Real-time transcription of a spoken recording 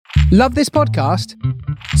Love this podcast?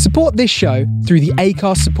 Support this show through the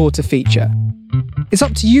Acast supporter feature. It's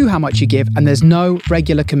up to you how much you give, and there's no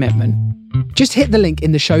regular commitment. Just hit the link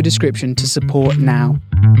in the show description to support now.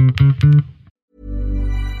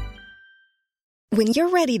 When you're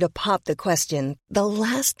ready to pop the question, the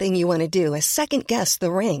last thing you want to do is second-guess the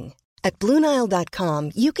ring. At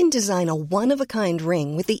BlueNile.com, you can design a one-of-a-kind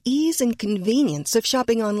ring with the ease and convenience of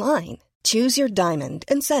shopping online. Choose your diamond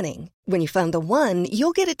and setting. When you find the one,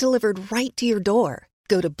 you'll get it delivered right to your door.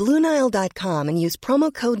 Go to BlueNile.com and use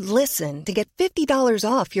promo code LISTEN to get $50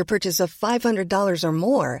 off your purchase of $500 or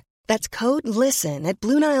more. That's code LISTEN at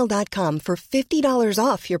BlueNile.com for $50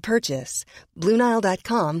 off your purchase.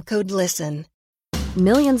 BlueNile.com, code LISTEN.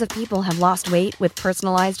 Millions of people have lost weight with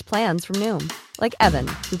personalized plans from Noom. Like Evan,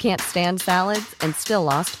 who can't stand salads and still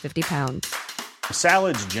lost 50 pounds.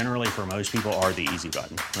 Salads generally for most people are the easy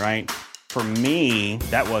button, right? For me,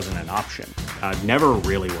 that wasn't an option. I never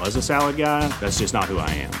really was a salad guy. That's just not who I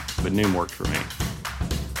am. But Noom worked for me.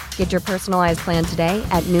 Get your personalized plan today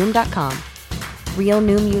at Noom.com. Real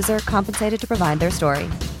Noom user compensated to provide their story.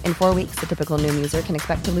 In 4 weeks, the typical Noom user can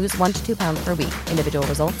expect to lose 1 to 2 pounds per week. Individual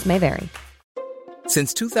results may vary.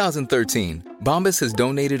 Since 2013, Bombas has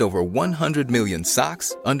donated over 100 million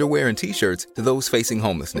socks, underwear, and T-shirts to those facing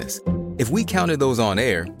homelessness. If we counted those on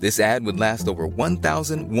air, this ad would last over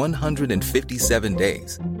 1,157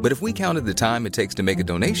 days. But if we counted the time it takes to make a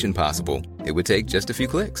donation possible, it would take just a few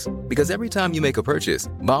clicks. Because every time you make a purchase,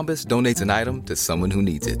 Bombas donates an item to someone who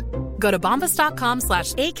needs it. Go to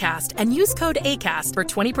bombas.com/ACAST and use code ACAST for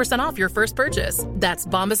 20% off your first purchase. That's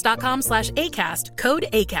bombas.com/ACAST, code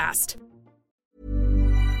ACAST.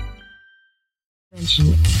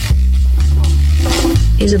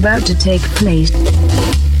 Is about to take place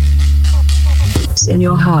in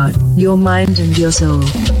your heart, your mind, and your soul.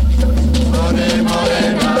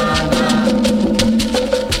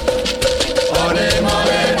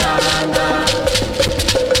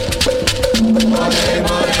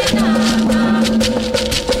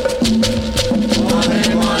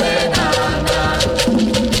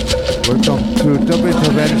 Welcome to Double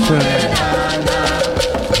Intervention.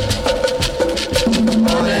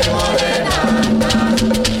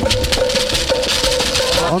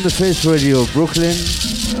 On the Face Radio Brooklyn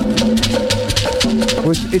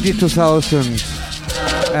with Iggy 2000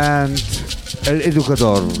 and El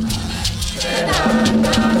Educador.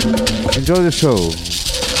 Enjoy the show.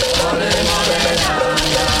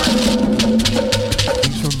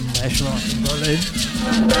 From Echelon in Berlin.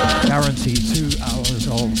 Guaranteed 2 hours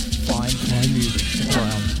of fine music. Stick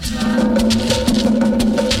around.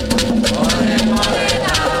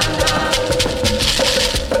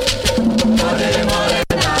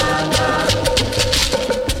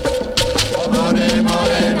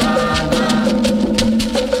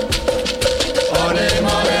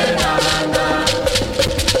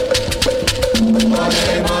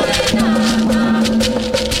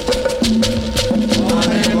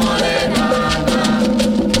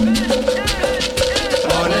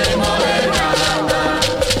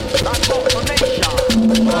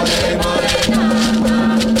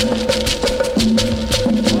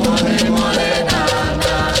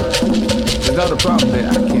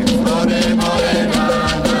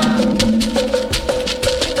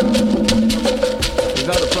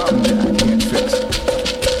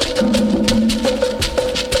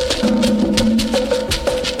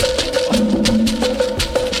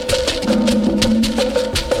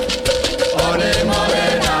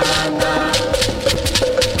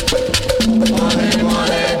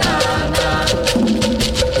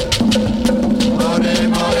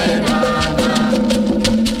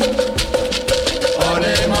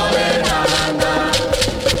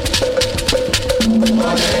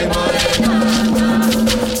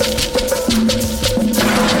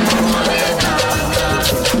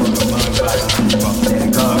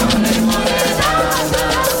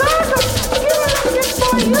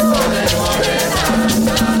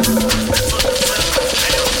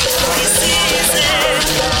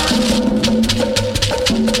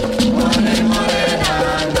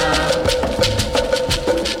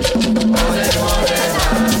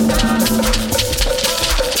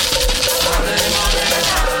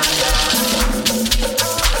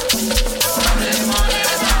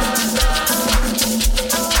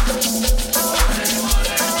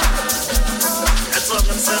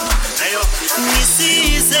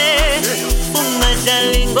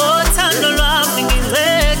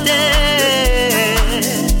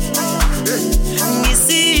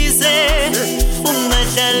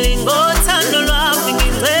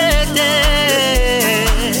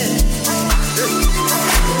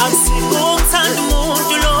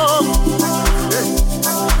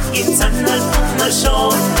 ngithanda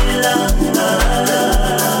kumashonelanga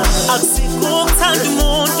akusikuthanda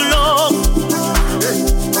umuntu lo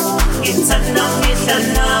ngithanda mihla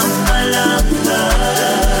namalanga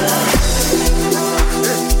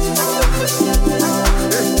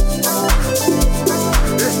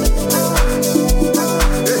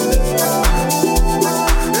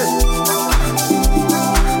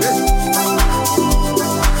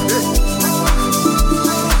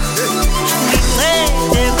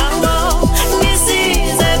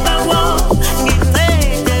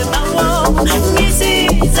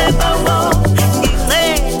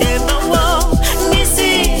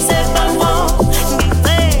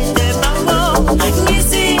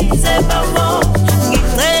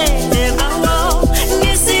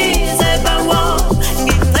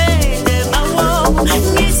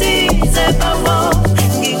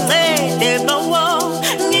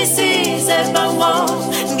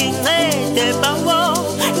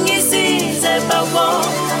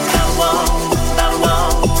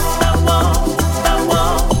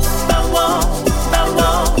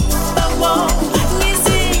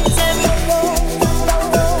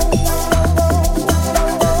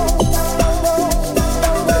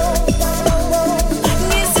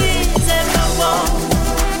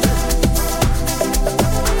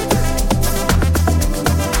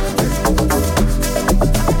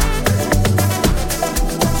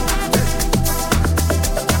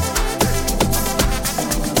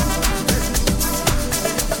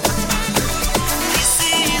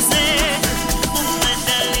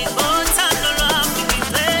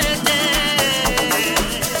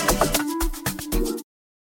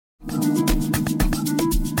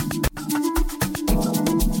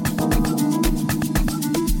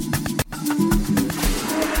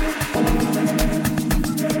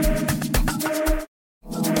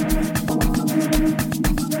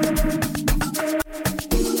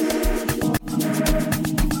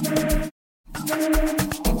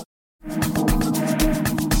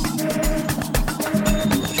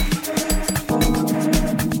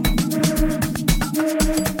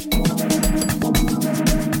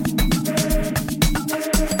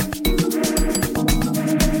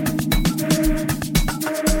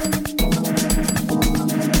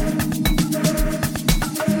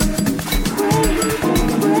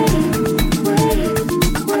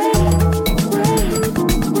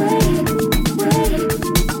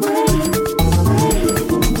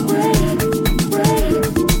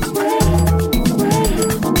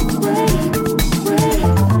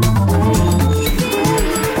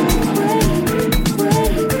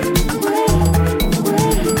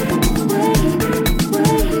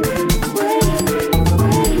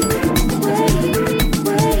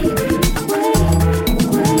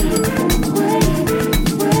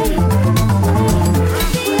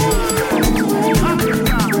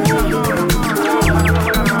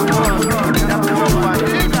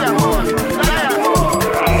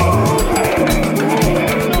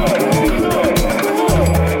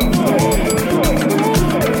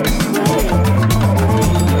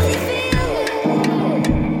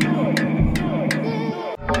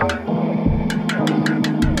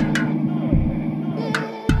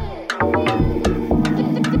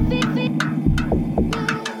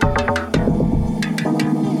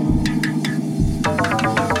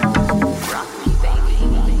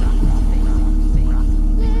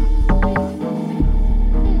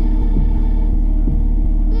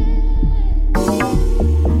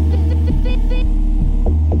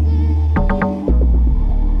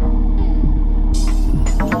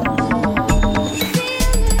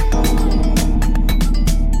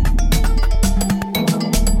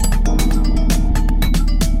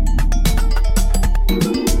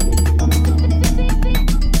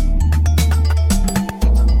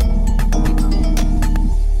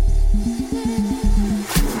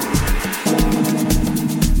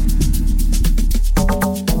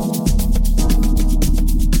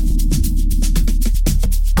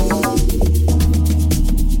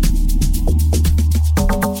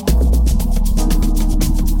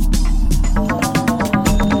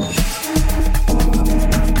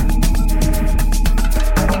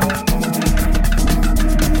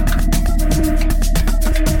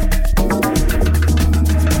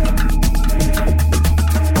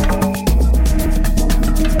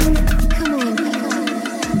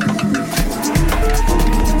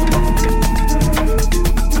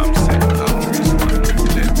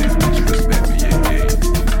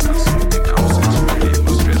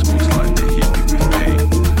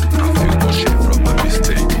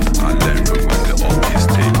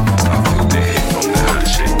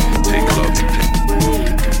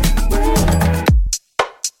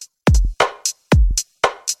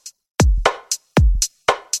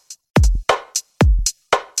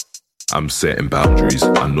I'm setting boundaries,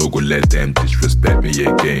 I no go let them disrespect me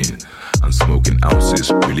again. I'm smoking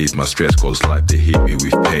ounces, relieve my stress cause life they hit me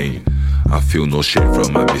with pain. I feel no shame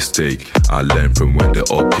from my mistake, I learn from when the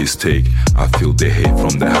up is take. I feel the hate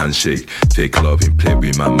from the handshake, fake love in play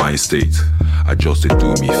with my mind state. I just they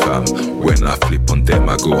do me fam, when I flip on them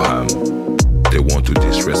I go ham. They want to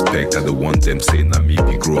disrespect, I don't want them saying that me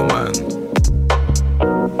be grown man.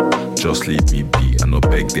 Just leave me be, I no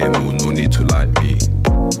beg them who no need to like me.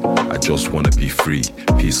 I just wanna be free,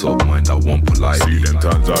 peace of mind, I want politely. See them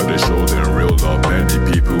times how they show them real love, many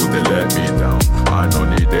people they let me down. I don't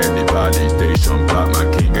need any validation, black my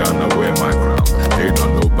king and I wear my crown. They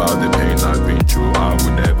don't know about the pain I've been through, I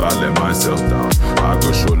will never let myself down. I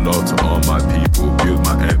go show love to all my people, build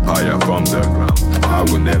my empire from the ground. I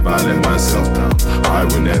will never let myself down, I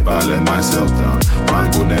will never let myself down. Man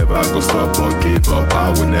will never go stop or give up, I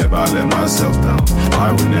will never let myself down.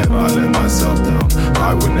 I will never let myself down,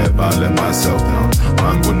 I will never let myself down.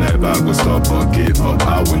 Man will never go stop or give up,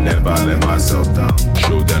 I will never let myself down.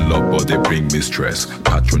 Show them love but they bring me stress,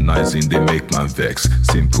 patronizing they make man vex.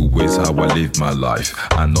 Simple ways how I live my life,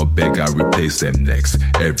 I not beg I replace them next.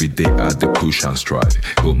 Every day I had to push and strive,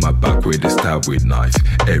 hold my back where they stab with knife.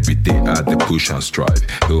 Every day I had to push and strive,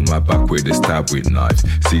 hold my back where they stab with knife.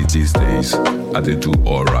 See these days I they do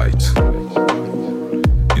alright.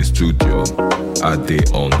 In studio I day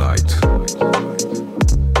all night,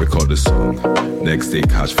 record the song, next day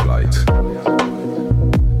catch flight.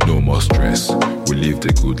 No more stress, we live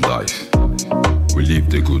the good life, we live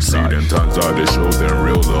the good life. See them times how they show them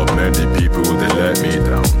real love, many people they let me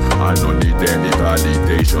down. I don't need any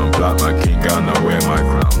validation, black my king and I wear my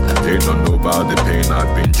crown. They don't know about the pain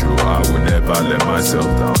I've been through, I will never let myself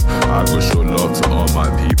down. I go show love to all my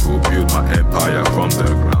people, build my empire from the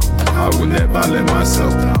ground. I will never let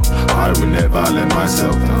myself down, I will never let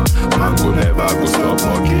myself down. Man will never go stop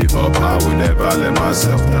or give up, I will never let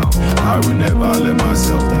myself down. I will never let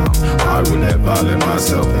myself down, I will never let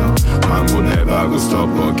myself down. Man will never go stop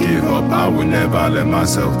or give up, I will never let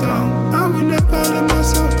myself down. I will never let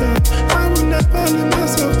myself down, I will never let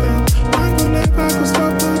myself down. Man will never go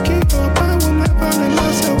stop or give up, I will never let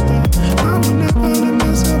myself down. I will never let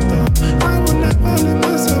myself down, I will never let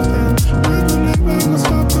myself down. Man will never go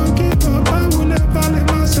stop or give up, I will never let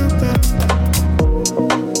myself down.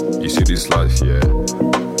 You see this life, yeah,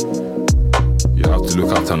 you have to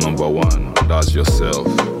look after number one, that's yourself.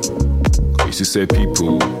 You see say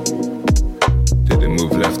people, they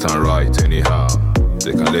move left and right anyhow,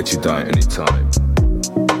 they can let you die anytime.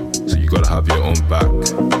 So you gotta have your own back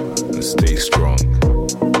and stay strong.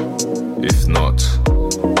 If not,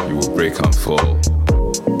 you will break and fall,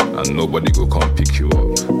 and nobody will come pick you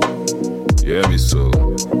up. You hear me? So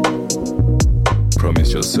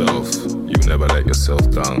promise yourself you will never let yourself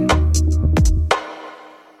down.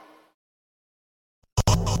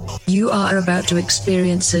 You are about to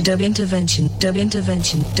experience a dub intervention, dub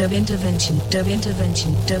intervention, dub intervention, dub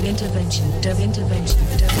intervention, dub intervention, dub intervention, dub intervention.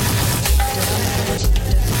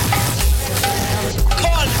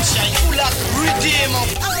 Culture, you like redeemer.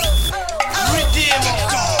 Redeemer.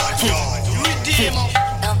 Redeemer.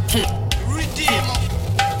 Redeemer.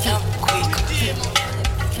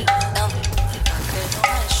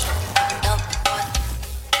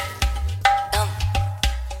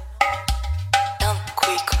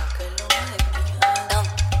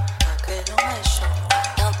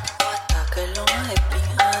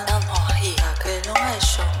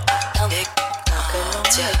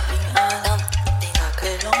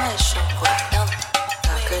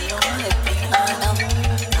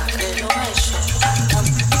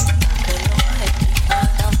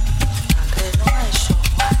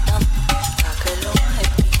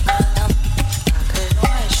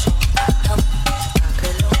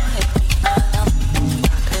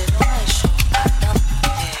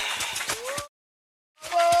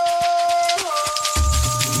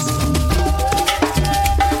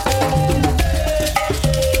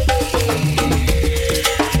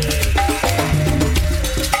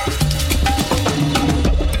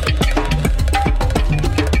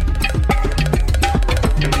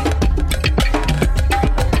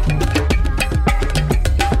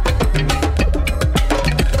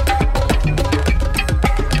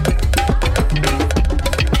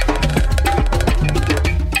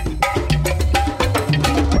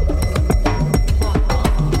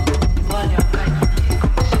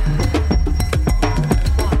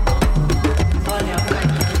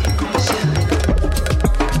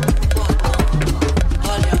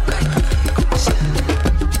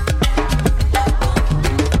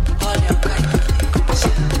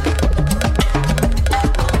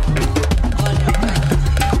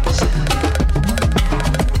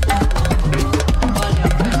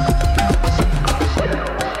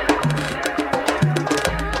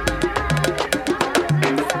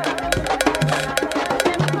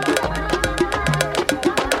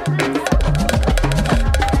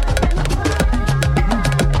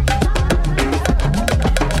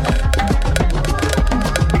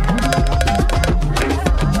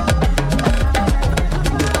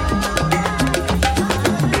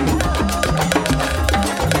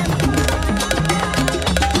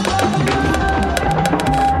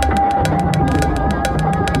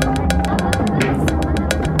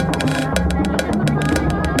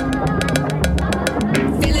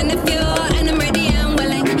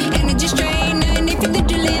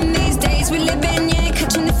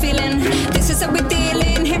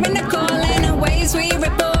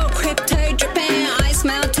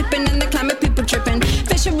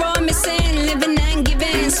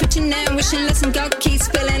 switching and wishing, listen, God keeps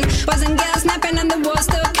spilling. Boys and girls napping and the war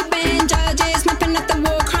still keeping. Judges mapping at the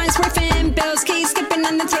war crimes riffing. Bills keep skipping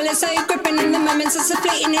and the thrill is so gripping. And the moments are so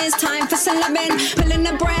fleeting, it's time for some loving. Pulling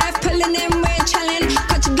a breath, pulling in, we're chilling.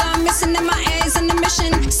 Cut your gun, missing in my ears and the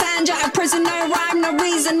mission. Sandra out of prison, no rhyme, no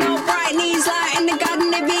reason, no bright knees, light in the garden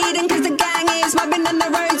of Eden. Cause the gang is mobbing and the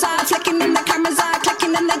roads are flicking and the cameras are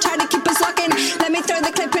clicking and they try to keep us locking. Let me throw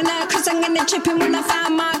the clip in her, cause I'm gonna chip in when I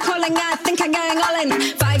found my calling. I think I'm going all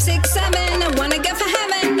in. 5, 6, 7, I wanna go for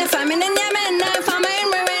heaven. If I'm in Yemen, if I'm in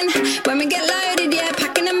ruin. When we get loaded, yeah,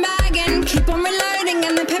 packing and bagging. Keep on reloading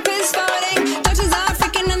and the paper's folding. Doctors are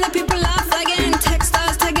freaking and the people are flagging. Tech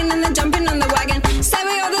stars tagging and they're jumping on the wagon. Say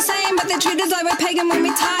we all the same, but they treat us like we're pagan. When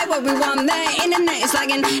we type what we want, their internet is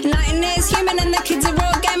lagging. Enlightened is human and the kids are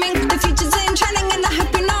all gaming. The future's in trending and I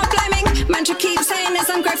hope you're not blaming. Mantra keeps saying this,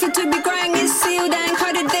 I'm grateful to be growing. It's sealed and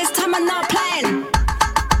coded, this time I'm not playing.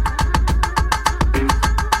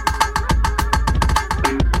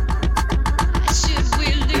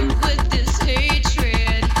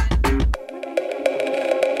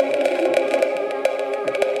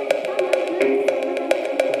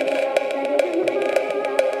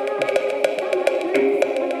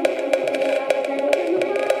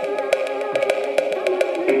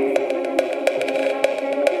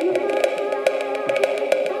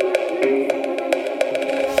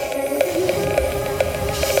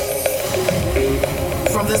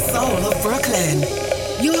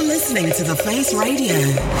 Listening to The Face Radio.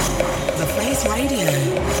 The Face Radio.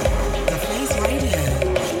 The Face Radio.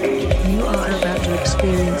 You are about to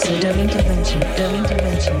experience a dub intervention. Dub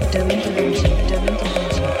intervention. Dub intervention. Dub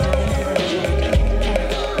intervention.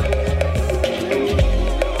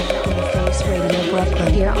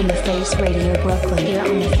 Here on The Face Radio Brooklyn. Here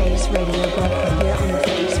on The Face Radio Brooklyn. Here on The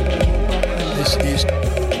Face Radio Brooklyn. This is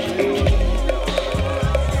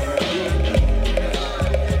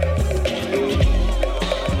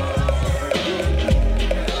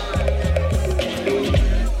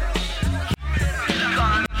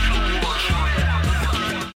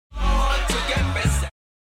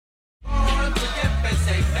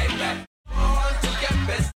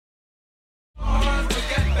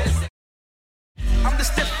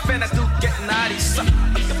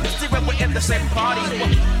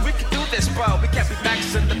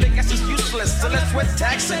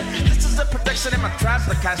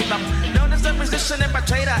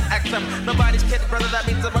nobody's kid, brother, that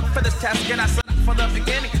means I'm up for this task. And I set up from the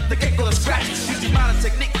beginning, the kick with a scratch. Using modern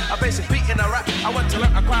technique, a basic beat in a rap. I went to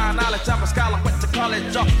learn, acquire knowledge, I'm a scholar, went to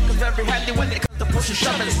college, cause very handy when it comes to pushing,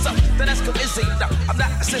 shoving stuff. Then that's cool, easy, no, I'm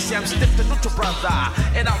not a sissy, I'm stiff to neutral, brother.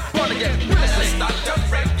 And I'm born again. Let's start to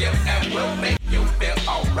break you and we'll make you feel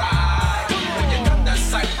alright. When you come to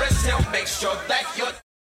Cypress Hill, make sure that you're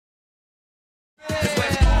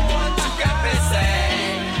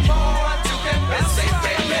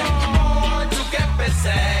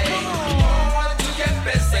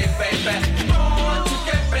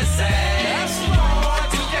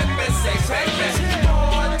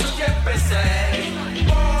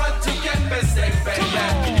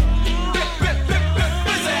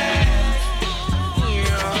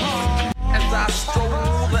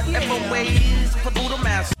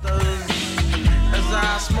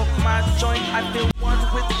smoke my joint, I feel one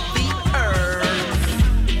with the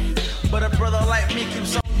earth. But a brother like me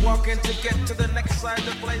keeps on walking to get to the next side of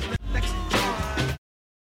the blaze. Next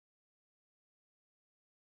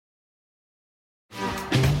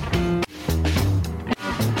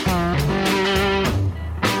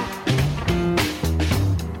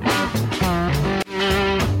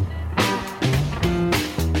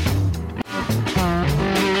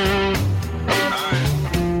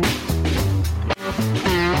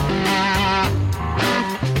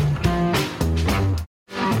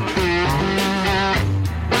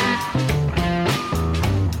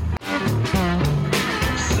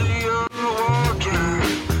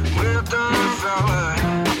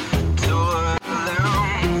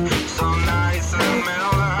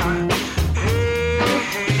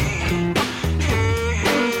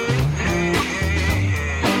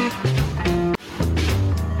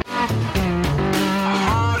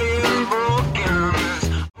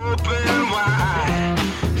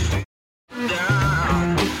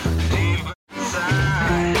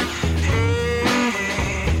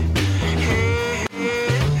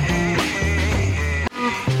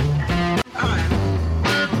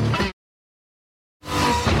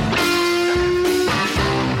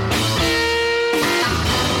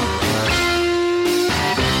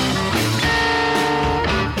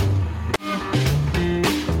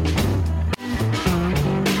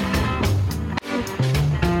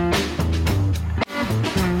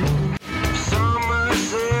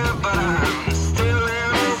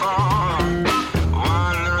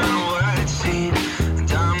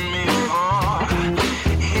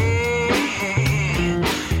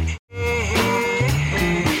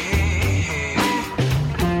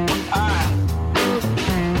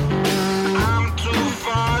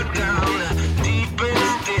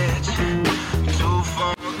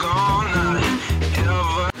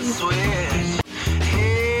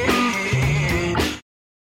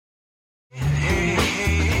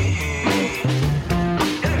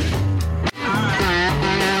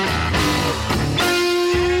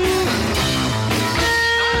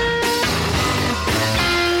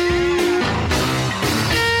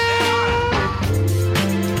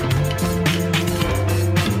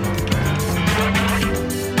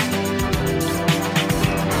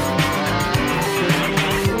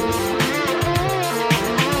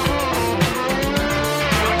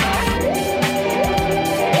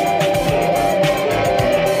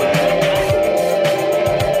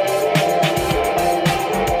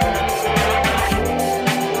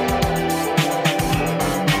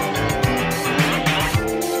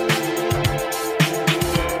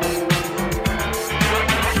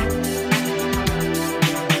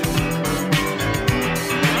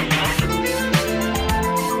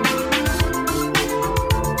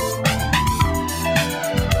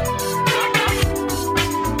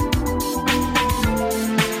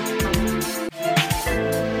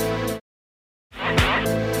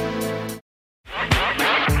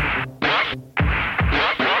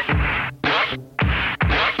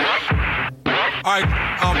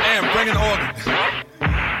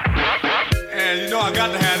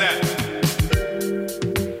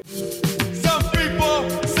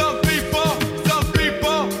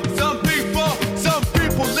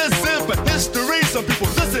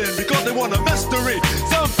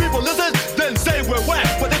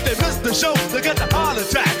show, they got the heart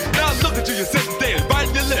attack. Now look at you sitting there,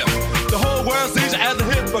 biting your lip. The whole world sees you as a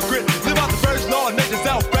hypocrite. Live out the first law and make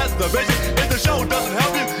yourself preservation. If the show doesn't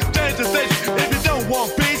help you, change the station. If you don't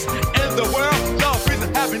want peace in the world, love, peace,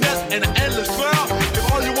 and happiness in an endless world. If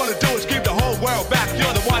all you want to do is keep the whole world back,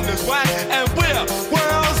 you're the one that's whack. And we're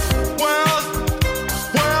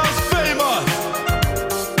world's famous.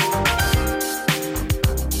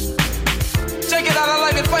 Check it out, I'd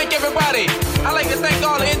like to thank everybody. I'd like to thank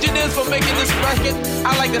all the engineers for making this record.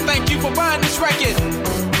 I'd like to thank you for buying this record.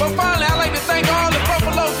 But finally, I'd like to thank all the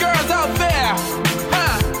Buffalo girls out there.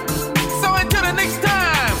 So until the next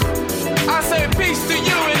time, I say peace to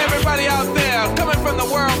you and everybody out there. Coming from the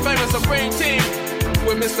world famous Supreme Team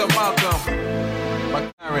with Mr. Malcolm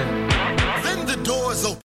McLaren. Then the doors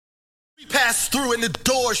open. We pass through and the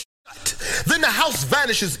doors shut. Then the house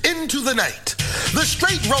vanishes into the night. The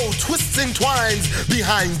straight road twists and twines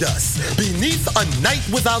behind us, beneath a night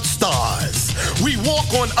without stars. We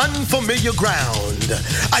walk on unfamiliar ground.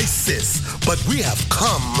 ISIS, but we have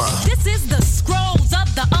come. This is the scrolls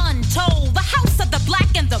of the untold, the house of the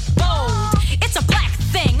black and the bold. It's a black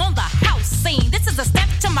thing on the house scene. This is a step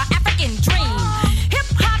to my African dream. Hip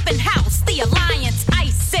hop and house, the alliance,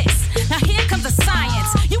 ISIS. Now here comes the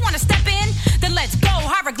science. You wanna step in? Then let's go.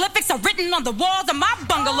 Hieroglyphics are written on the walls of my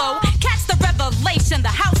bungalow. Catch the revelation, the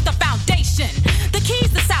house, the foundation, the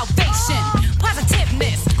keys to salvation.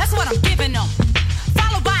 Positiveness, that's what I'm giving them.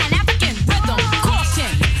 Followed by an African rhythm.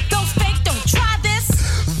 Caution, those fake don't try this.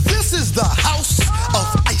 This is the house of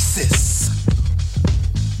ISIS.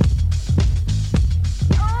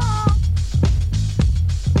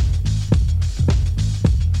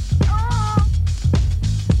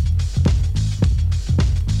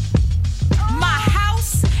 My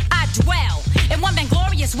house, I dwell. In one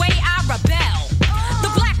vainglorious way, I rebel. The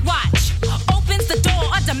Black Watch opens the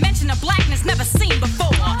door, a dimension of blackness never seen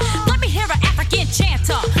before. Let me hear an African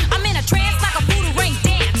chanter. I'm in a trance like a voodoo ring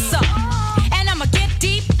dancer. And I'ma get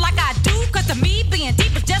deep like I do, cause to me, being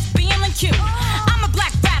deep is just being cute. I'm a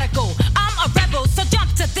black radical, I'm a rebel, so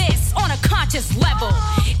jump to this on a conscious level.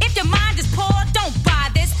 If your mind is poor, don't buy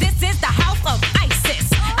this. This is the house of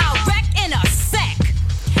ISIS. I'll wreck in a sec,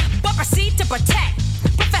 but proceed to protect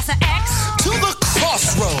Professor X. To the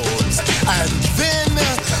crossroads, and then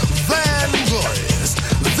Van Glorious.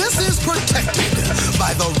 This is protected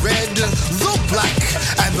by the red, the black,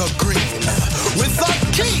 and the green. With the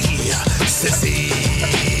key, Sissy.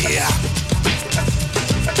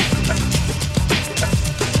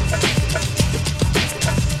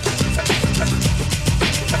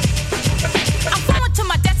 I'm flowing to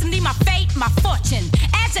my destiny, my fate, my fortune.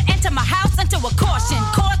 As you enter my house, until a caution.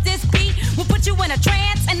 Cause this beat will put you in a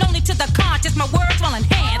trance, and only to the conscious my words will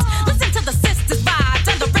enhance. Listen to the sisters' vibes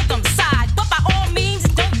on the rhythm side, but by all means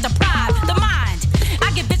don't deprive the mind.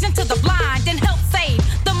 I give vision to the blind and help save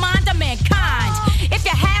the mind of mankind. If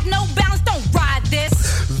you have no balance, don't ride this.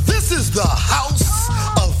 This is the house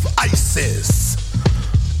of ISIS.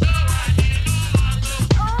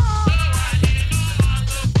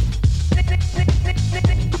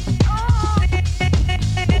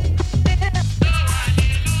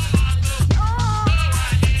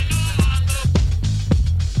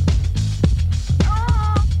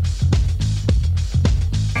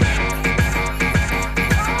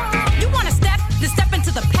 You wanna step, then step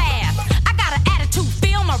into the path. I got an attitude,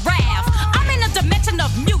 feel my wrath. I'm in a dimension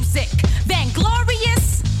of music,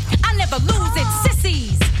 vainglorious. I never lose it,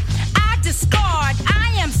 sissies. I discard.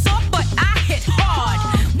 I am soft, but I hit hard.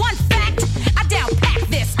 One fact, I down pack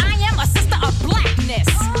this. I am a sister of blackness.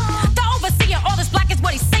 The overseer, all this black is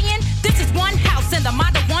what he's saying. This is one house in the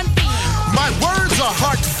mind of one being. My words are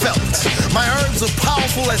heartfelt. My herbs are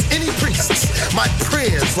powerful as any priests. My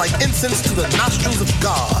prayers like incense to the nostrils of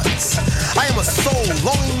gods. I am a soul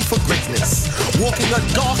longing for greatness, walking a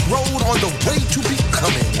dark road on the way to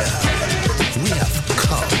becoming. We have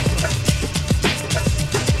come.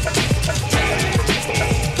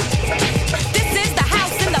 This is the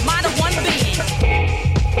house in the mind of one being.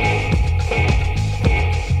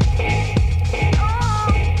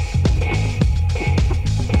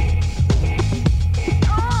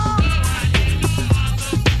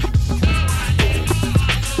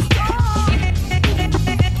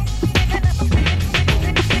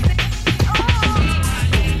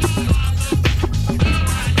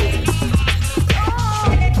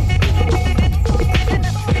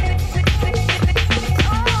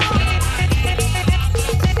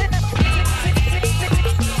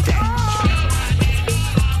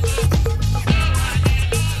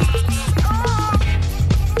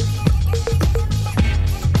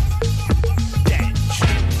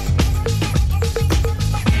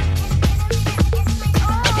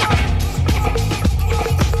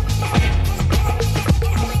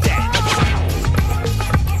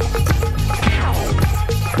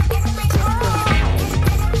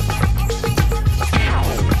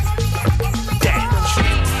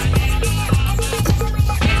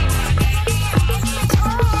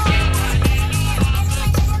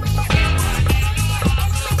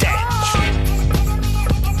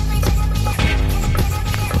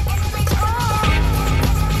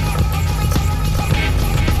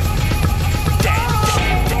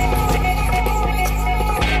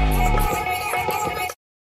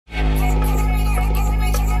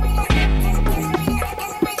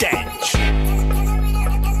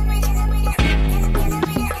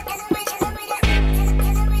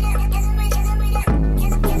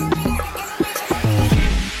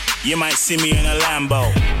 You might see me in a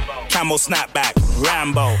Lambo. Camel snapback,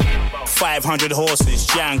 Rambo. 500 horses,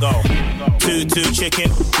 Django. 2-2 chicken,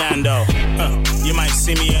 Nando. You might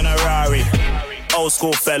see me in a Rari. Old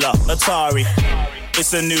school fella, Atari.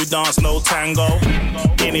 It's a new dance, no tango.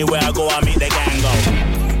 Anywhere I go, I meet the gang go.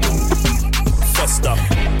 Festa.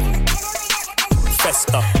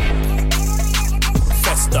 Festa.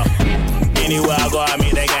 Festa. Anywhere I go, I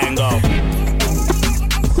meet the gang go.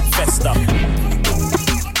 Festa.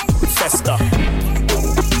 Festa.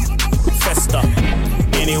 Festa.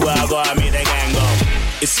 Anywhere I go, I meet the gang go.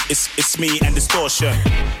 It's me and distortion.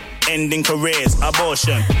 Ending careers,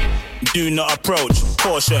 abortion. Do not approach,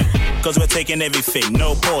 caution. Cause we're taking everything,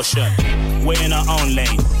 no portion. We're in our own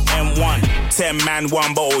lane, M1. 10 man,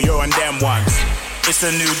 one bottle, you're on them ones. It's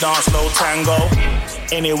a new dance, no tango.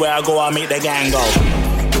 Anywhere I go, I meet the gang go.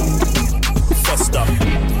 Festa.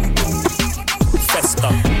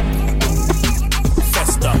 Festa.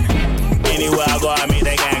 Festa. Anywhere I go, I meet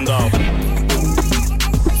the gang go.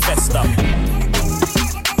 Festa.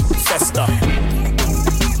 Festa.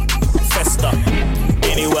 Festa.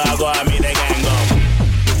 Anywhere I go, I meet the gang go.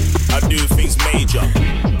 I do things major.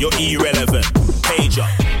 You're irrelevant. Pager.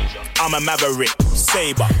 I'm a maverick.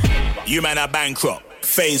 Saber. You man are bankrupt.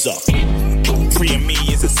 Phaser. Freeing me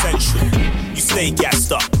is essential. You stay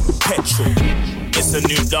gassed up. Petrol. It's a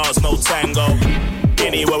new dance, no tango.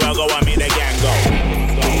 Anywhere I go, I meet the gang go.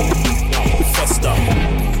 Festa.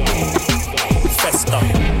 Festa.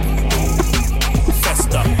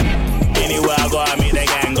 Festa. Anywhere I go, I meet the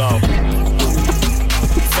gang go.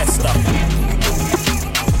 Festa.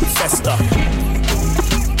 Festa.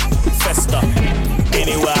 Festa.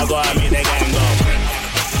 Anywhere I go, I meet the gang go.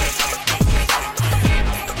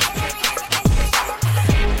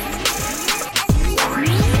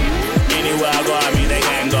 Anywhere I go, I meet the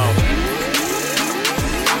gang go.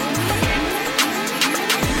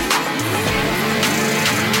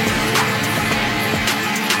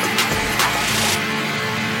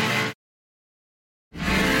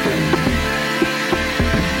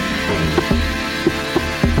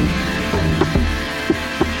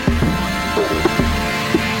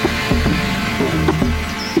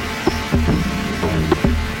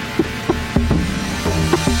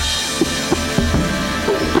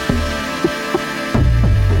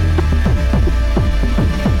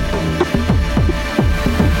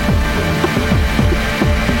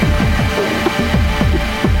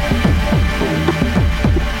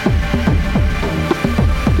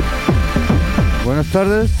 Buenas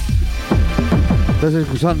tardes. Estás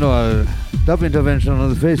escuchando al Dub Intervention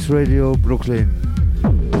on the Face Radio Brooklyn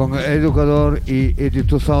con Educador y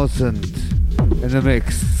 82000 en the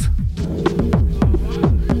mix.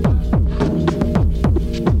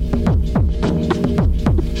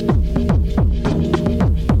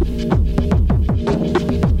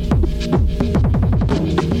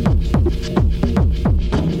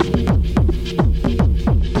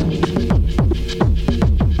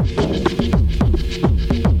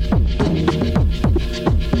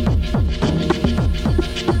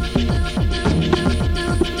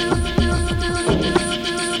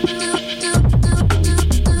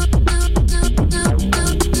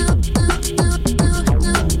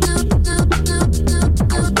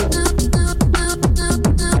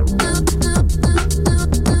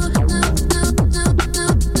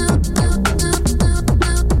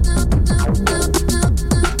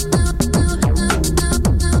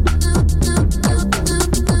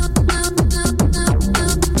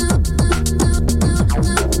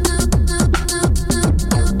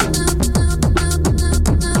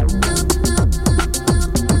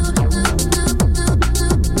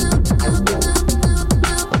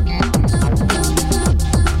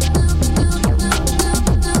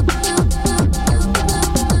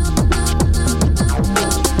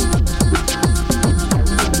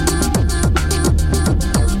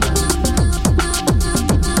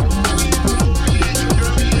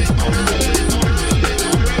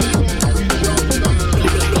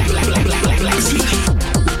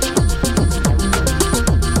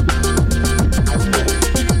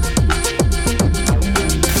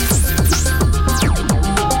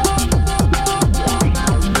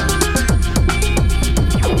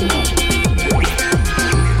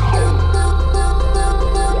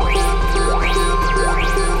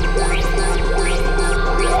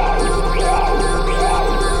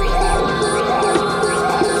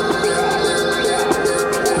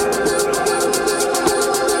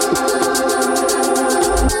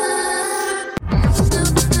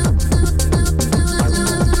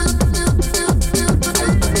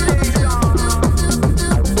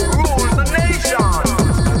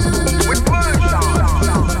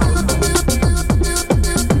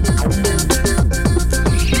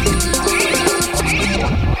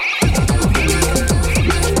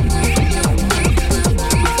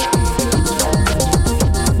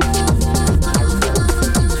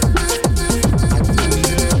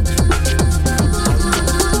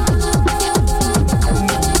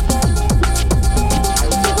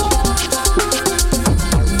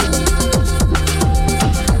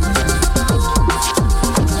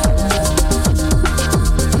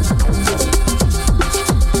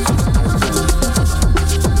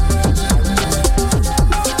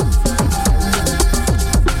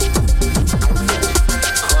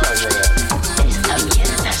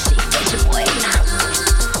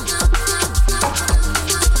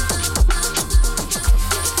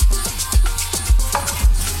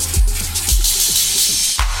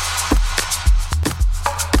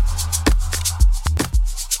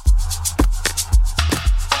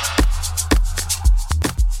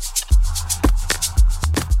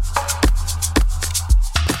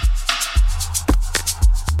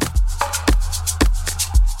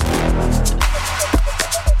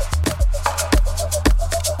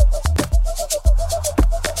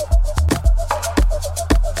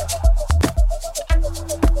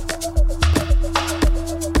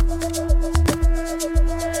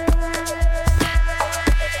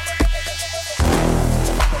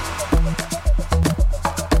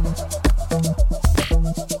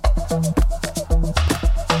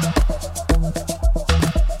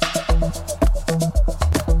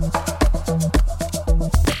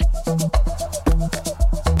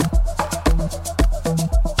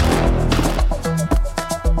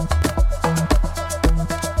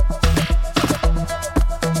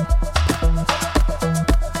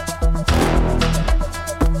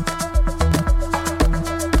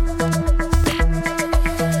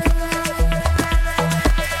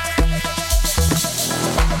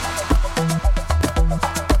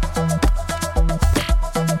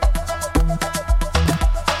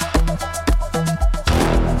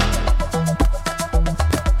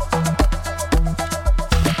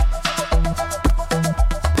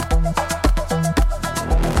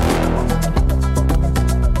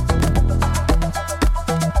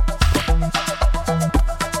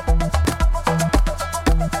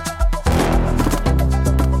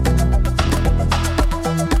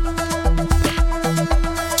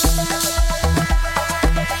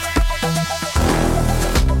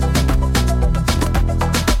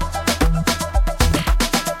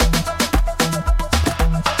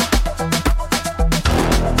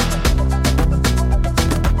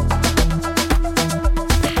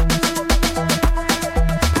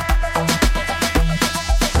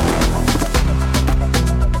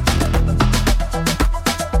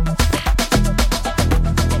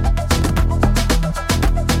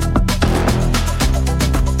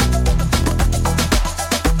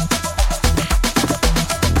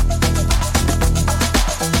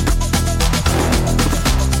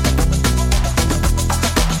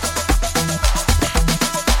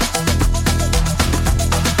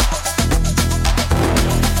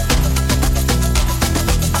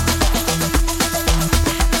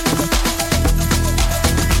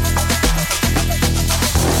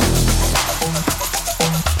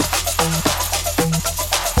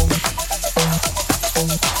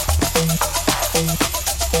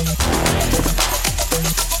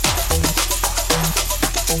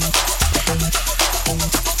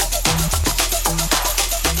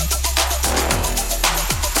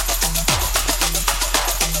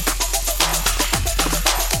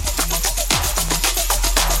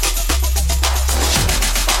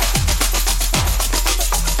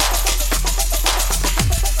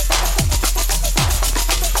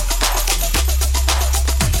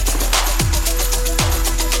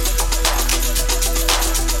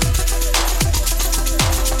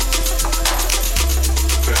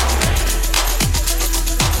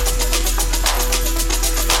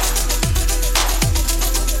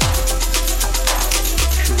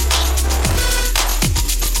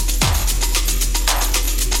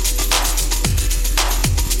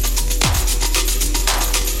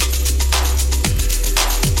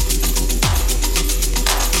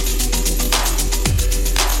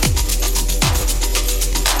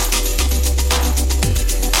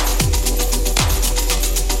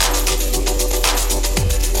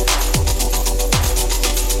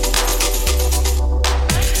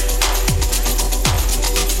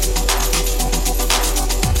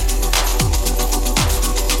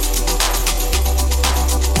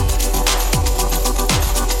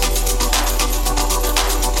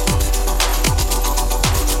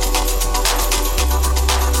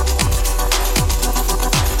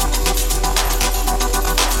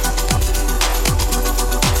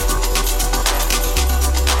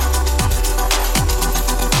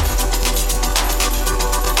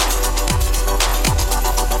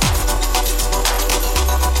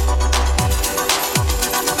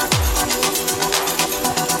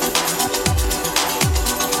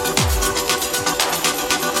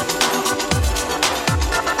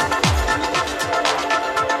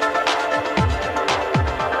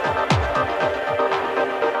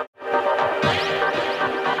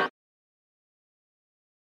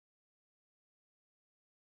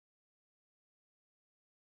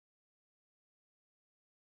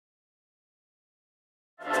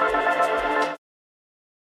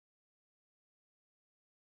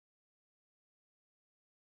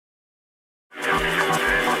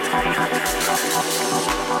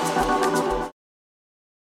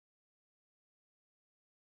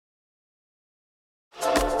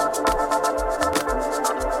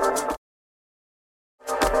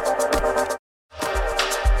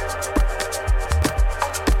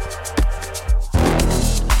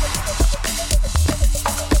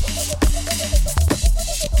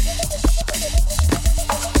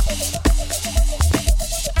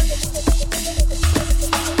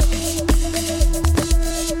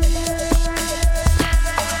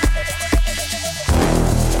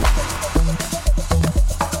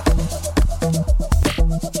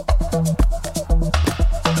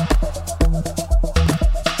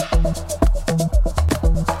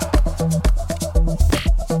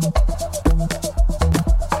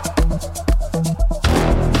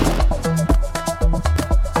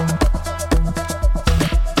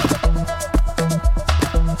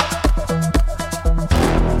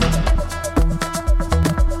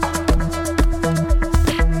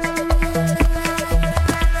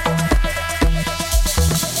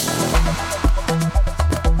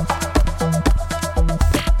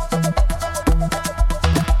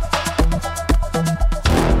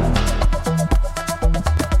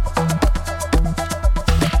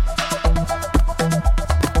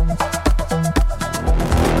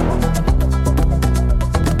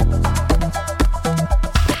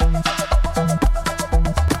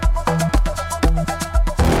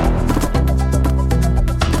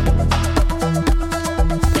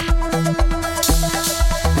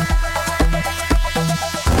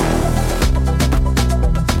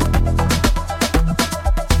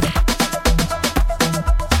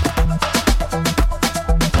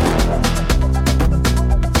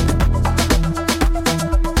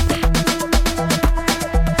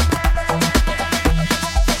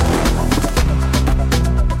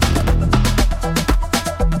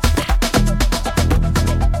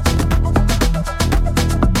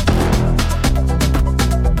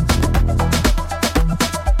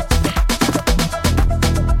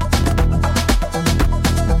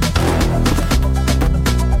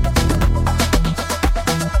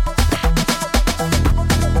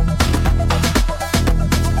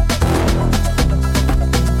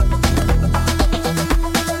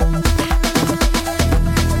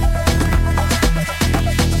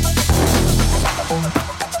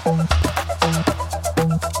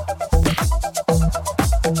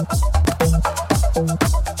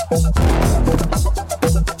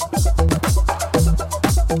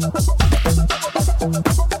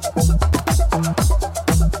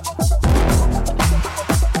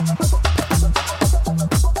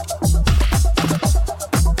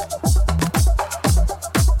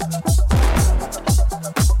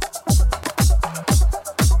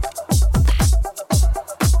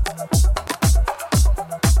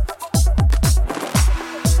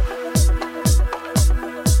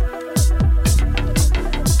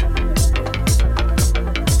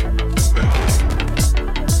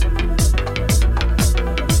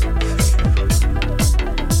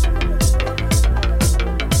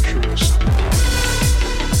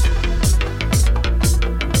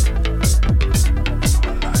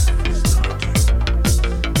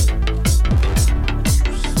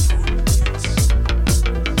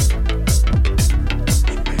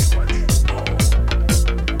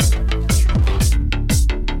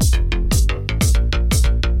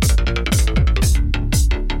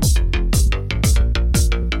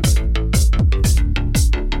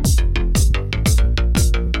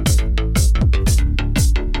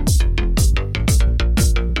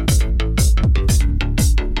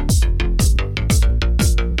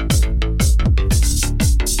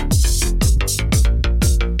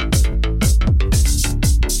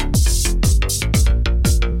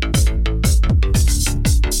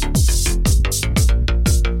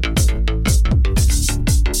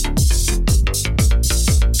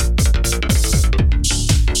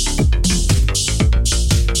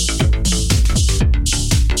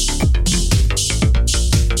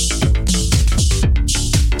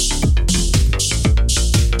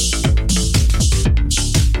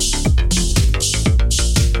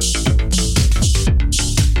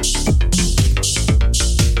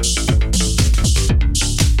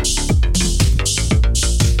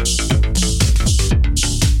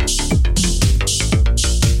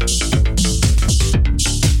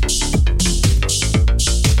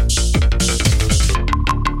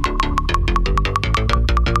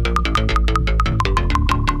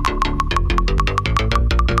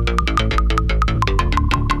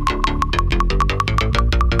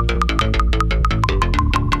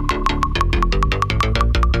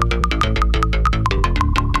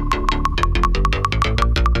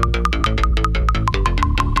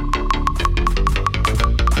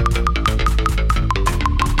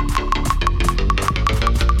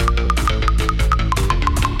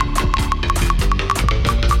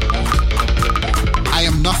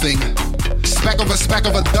 Speck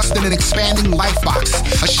of a dust in an expanding life box.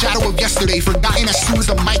 A shadow of yesterday, forgotten as soon as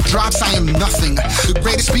the mic drops. I am nothing. The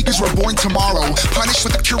greatest speakers were born tomorrow. Punished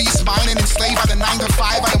with a curious mind and enslaved by the 9 to 5.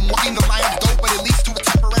 I am walking the line of dope, but it leads to a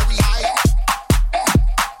temporary high.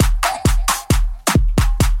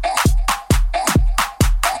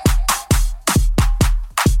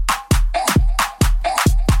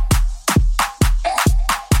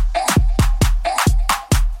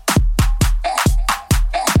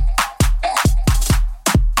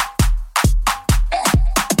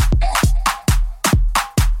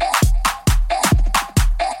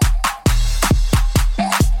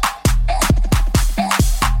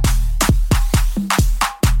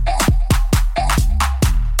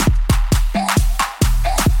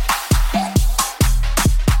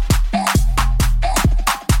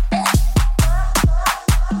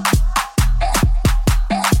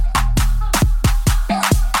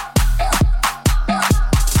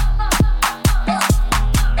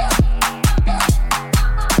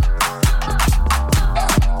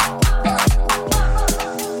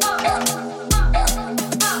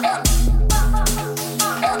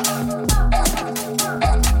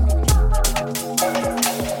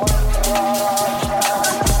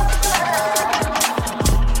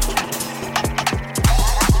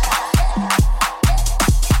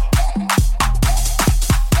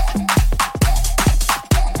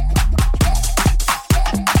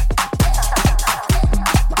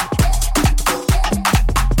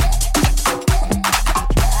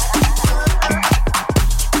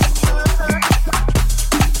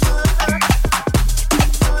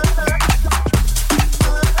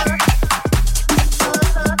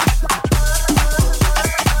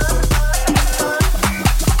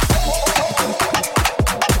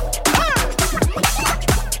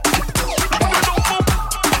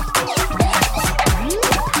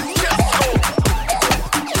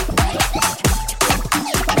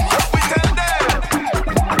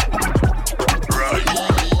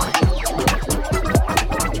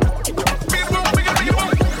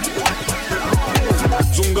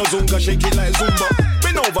 shake it like Zumba.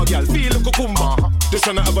 Bend over, girl, feel like a kumba. Just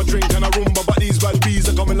tryna have a drink and a rumba, but these bad bees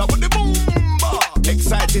are coming up with the boomba.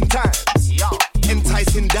 Exciting times,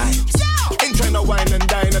 enticing dimes. Ain't tryna wine and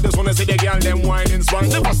dine, I just wanna see the girl them wine and swine.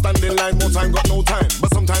 Never stand in line, more time, got no time.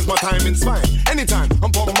 But sometimes my timing's fine. Anytime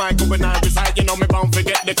I'm on mic when I recite, you know me bound to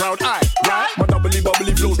get the crowd high, right? My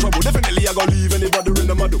bubbly flows trouble. Definitely I gonna leave anybody in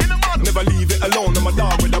the muddle. Never leave it alone. I'm a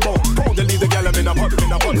dog with a bone. Prone to leave the gal in a puddle,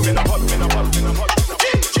 in a puddle, in a puddle, in a puddle, in a puddle.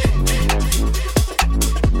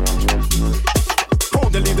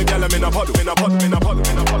 Prone to leave the gal in a puddle, in a puddle, in a puddle,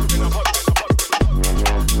 in a puddle, in a puddle.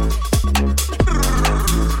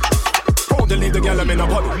 Prone to leave the gal in a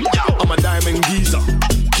puddle. I'm a diamond geezer.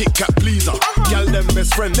 Kit Kat pleaser, gal them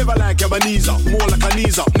best friend, never like Ebenezer, more like a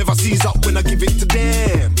knees up, never sees up when I give it to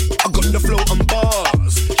them. I got the flow and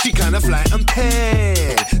bars, she kinda fly and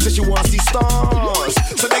pan, says she wants see stars,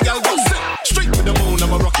 so the gal go sit straight with the moon,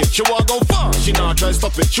 I'm a rocket, she wanna go far, she nah try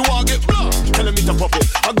stop it, she wanna get blocked, telling me to pop it,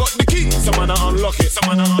 I got the key, someone to unlock it,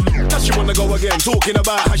 someone to unlock it, now she wanna go again, talking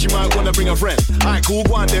about how she might wanna bring a friend, alright cool,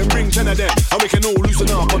 go on then, bring 10 of them, and we can all loosen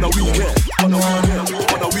up on the weekend, on the weekend,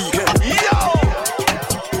 on the weekend, yo!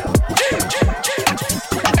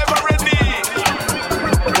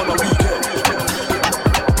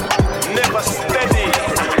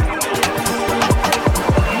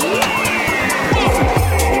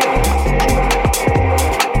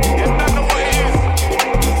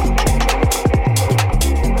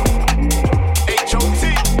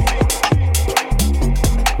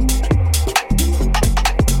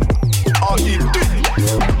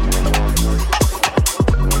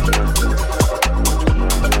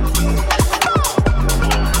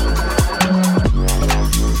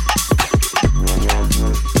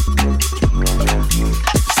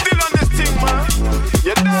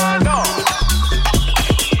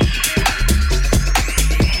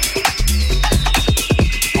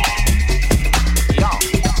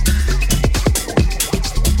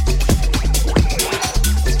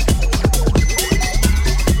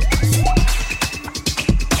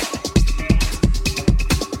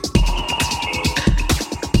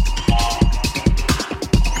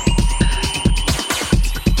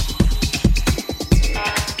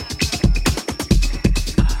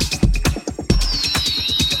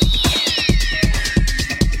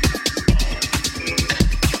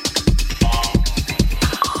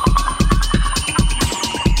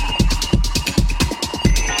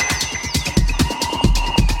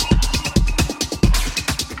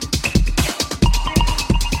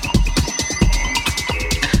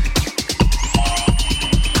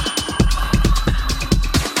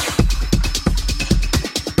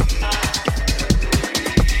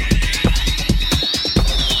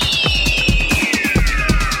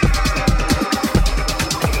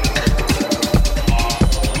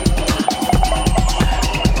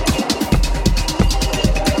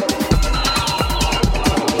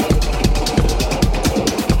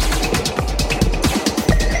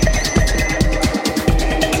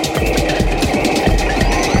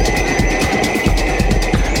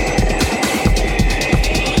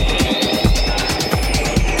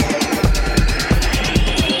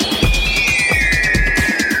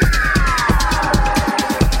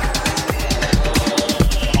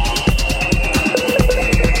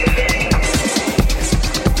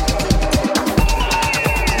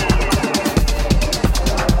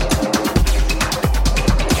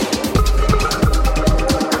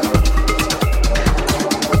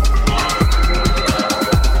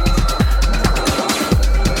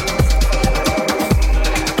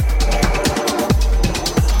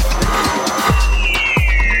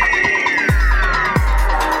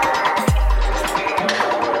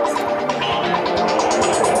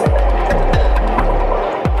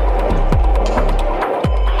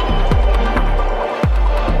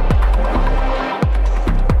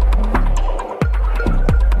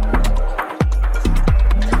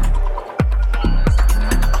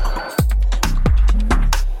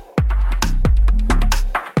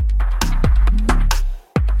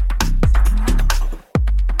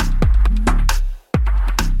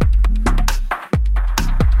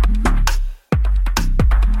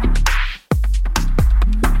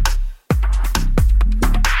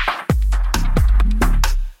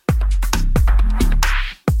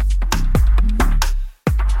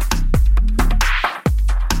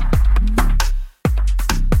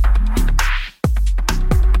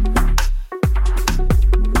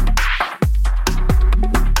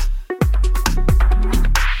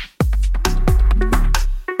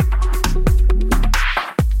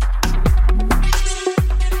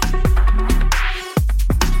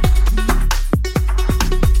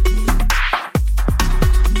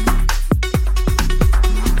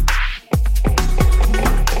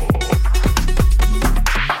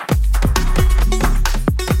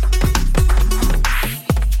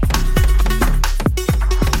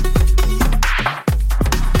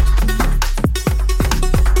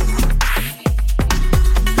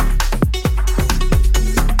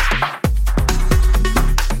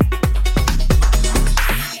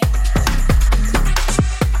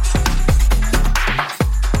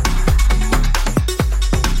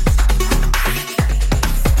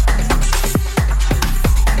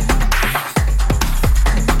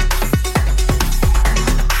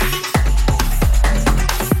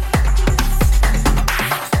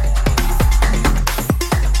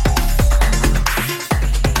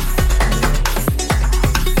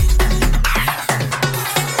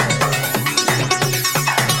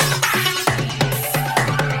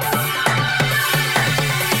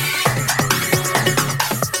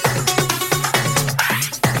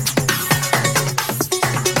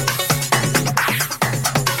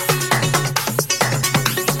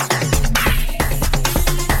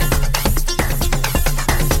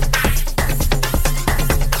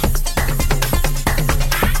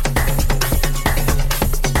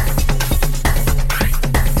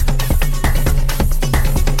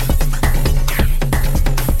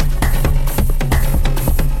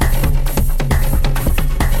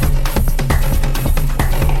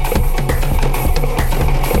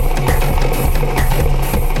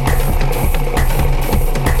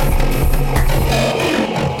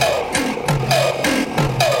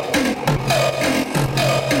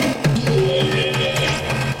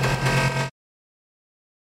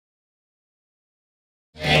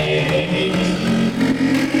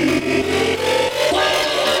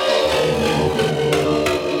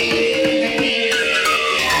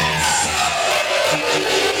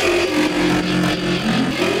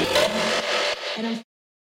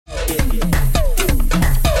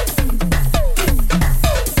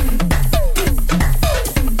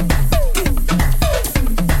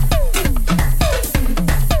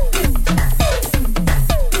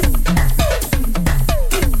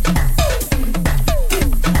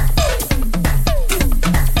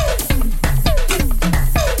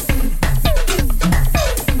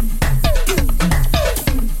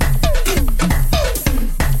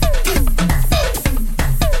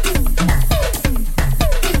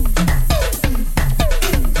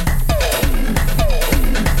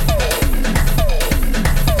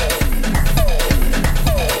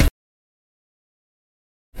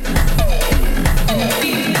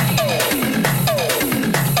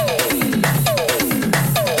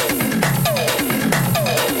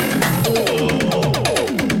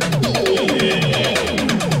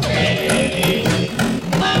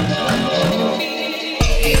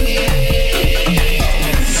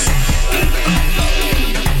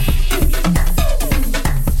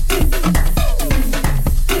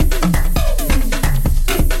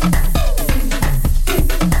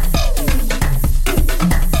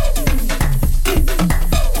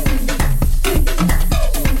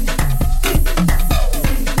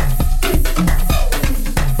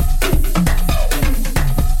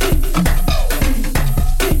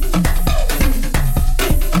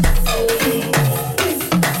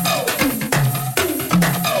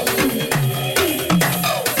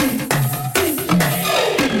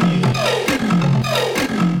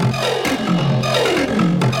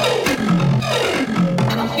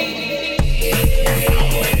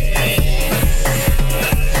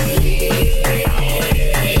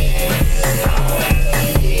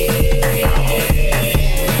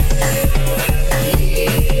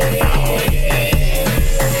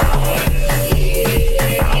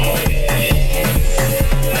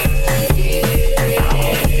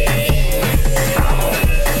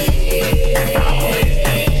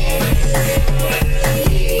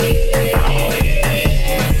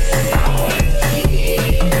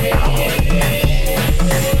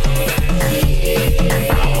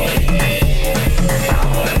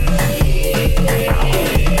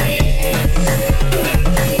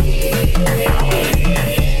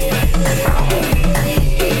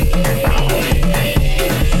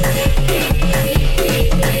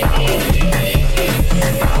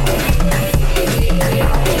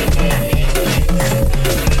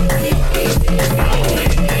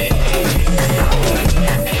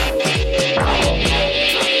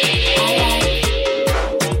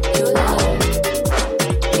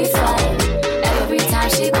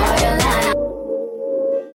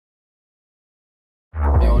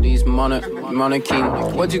 Monarchy.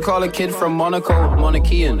 What do you call a kid from Monaco?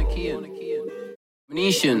 Monarchian.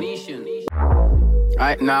 Venetian.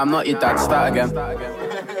 Alright, nah, I'm not your dad. Start again.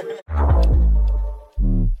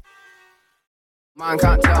 Man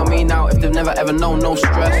can't tell me now if they've never ever known no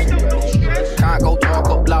stress. Can't go talk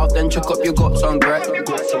up loud, then chuck up your guts on Gret.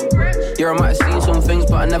 Yeah, I might have seen some things,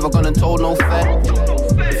 but I never gonna told no fed.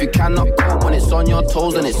 If you cannot cope when it's on your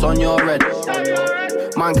toes, then it's on your head.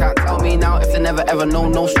 Man can't tell me now if they never ever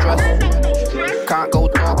known no stress. Can't go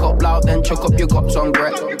talk up loud, then chuck up your guts on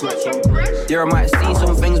Gret. Yeah, I might have seen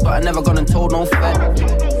some things, but I never gonna told no fed.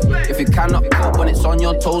 If you cannot cope when it's on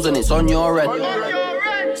your toes, then it's on your head.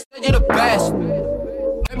 Said you're the best.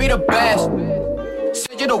 Let me the best.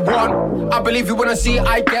 Said you're the one. I believe you wanna see it,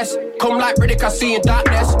 I guess. Come like Riddick, I see in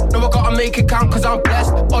darkness. No, I gotta make it count cause I'm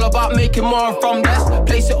blessed. All about making more from less.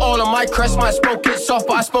 Place it all on my crest. Might spoke it soft,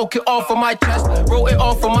 but I spoke it all from my chest. Wrote it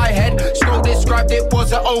all from my head. Slow described it,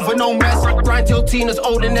 wasn't over, no mess. Grind till Tina's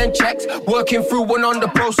old and then checks. Working through one on the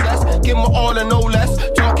process. Give my all and no less.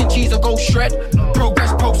 Talking cheese or go shred.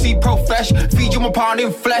 Progress, proceed, profesh. Feed you my pound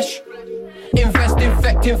in flesh. Invest,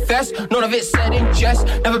 infect, infest. None of it said in jest.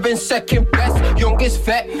 Never been second best. Youngest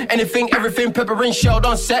vet. Anything, everything, pepper and shelled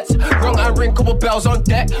on sets. Wrong and ring, couple bells on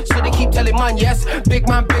deck. So they keep telling man yes. Big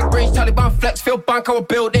man, big range, Taliban flex. Feel bank, I will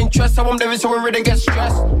build interest. How I'm living so I really get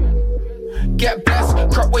stressed. Get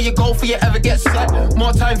blessed, crop where you go for you ever get set.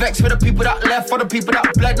 More time vex for the people that left, for the people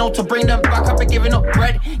that bled. No, to bring them back, I've been giving up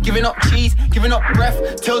bread, giving up cheese, giving up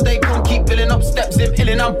breath. Till they come, keep filling up steps. If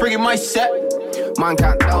illin', I'm bringing my set. Man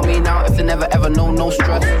can't tell me now if they never ever know no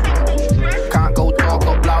stress. Can't go talk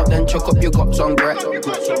up loud, then chuck up your guts on Gret.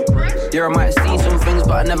 Yeah, I might have seen some things,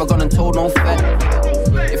 but I never gone and told no fed.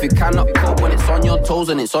 If you cannot cope when it's on your toes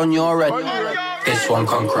and it's on your head. This one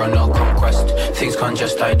conqueror, no conquest. Things can't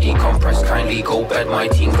just I decompress. Kindly go bed, my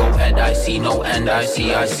team go head. I see no end, I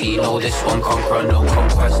see no. This one conqueror, no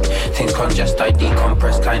conquest. Things can't just I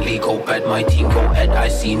decompress. Kindly go bed, my team go head. I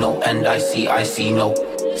see no end, I see no.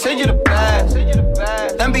 Said you're the best,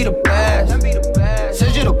 then be the best.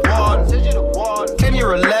 Said you're the one, claim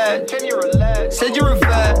you're a lead. Said you're a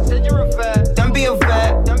vet, then be a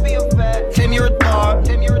vet. Claim you're a dog,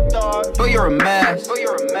 but you're a mess.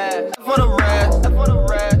 For the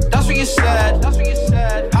rest, that's what you said.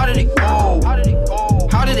 How did it go?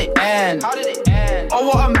 How did it end? Oh,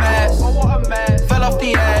 what a mess. Fell off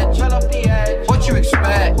the edge. What you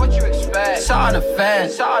expect? Sat on the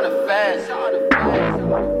fence.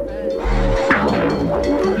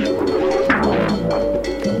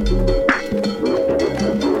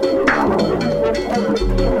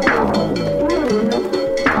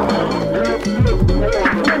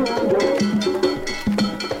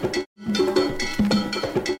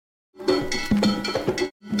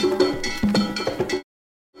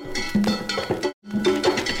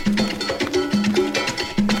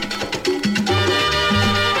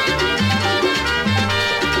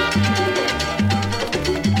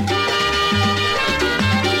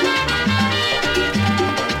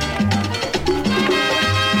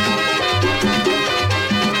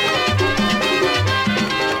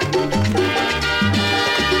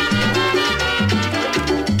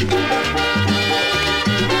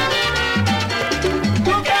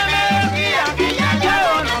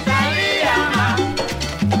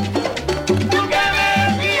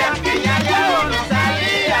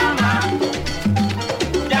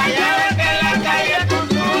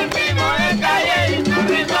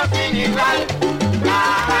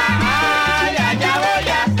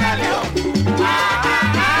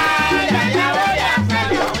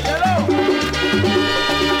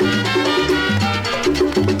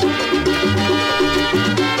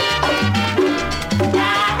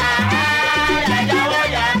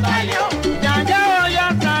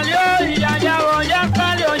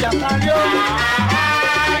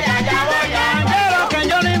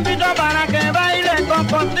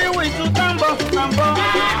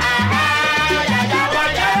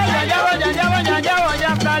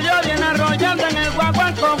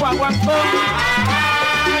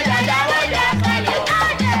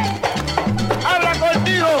 Habla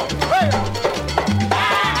contigo.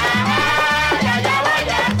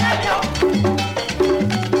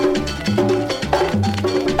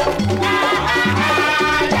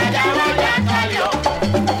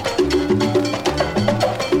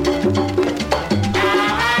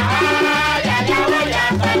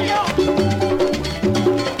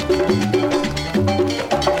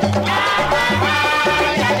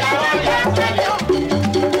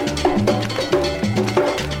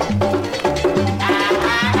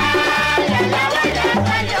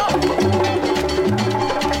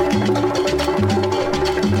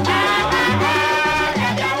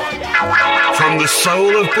 From the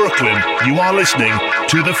soul of Brooklyn, you are listening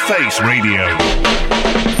to The Face Radio.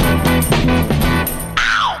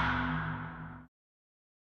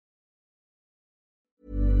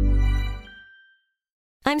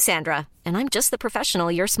 I'm Sandra, and I'm just the professional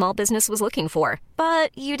your small business was looking for.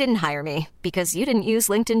 But you didn't hire me because you didn't use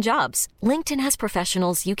LinkedIn Jobs. LinkedIn has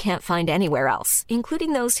professionals you can't find anywhere else,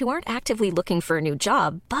 including those who aren't actively looking for a new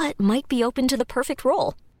job, but might be open to the perfect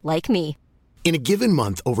role, like me. In a given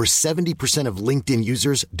month, over 70% of LinkedIn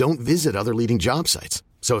users don't visit other leading job sites.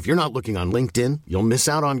 So if you're not looking on LinkedIn, you'll miss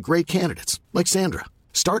out on great candidates like Sandra.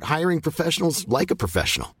 Start hiring professionals like a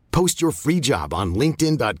professional. Post your free job on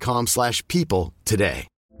linkedin.com/people today.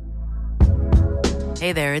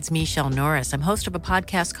 Hey there, it's Michelle Norris. I'm host of a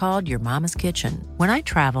podcast called Your Mama's Kitchen. When I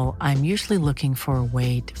travel, I'm usually looking for a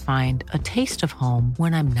way to find a taste of home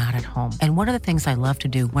when I'm not at home. And one of the things I love to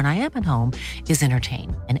do when I am at home is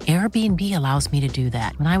entertain. And Airbnb allows me to do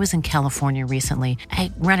that. When I was in California recently,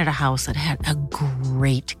 I rented a house that had a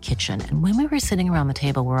great kitchen. And when we were sitting around the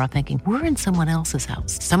table, we're all thinking, we're in someone else's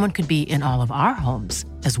house. Someone could be in all of our homes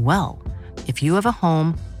as well. If you have a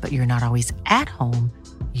home, but you're not always at home,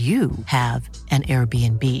 you have an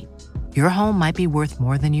Airbnb. Your home might be worth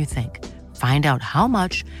more than you think. Find out how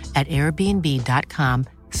much at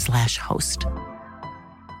airbnb.com/host.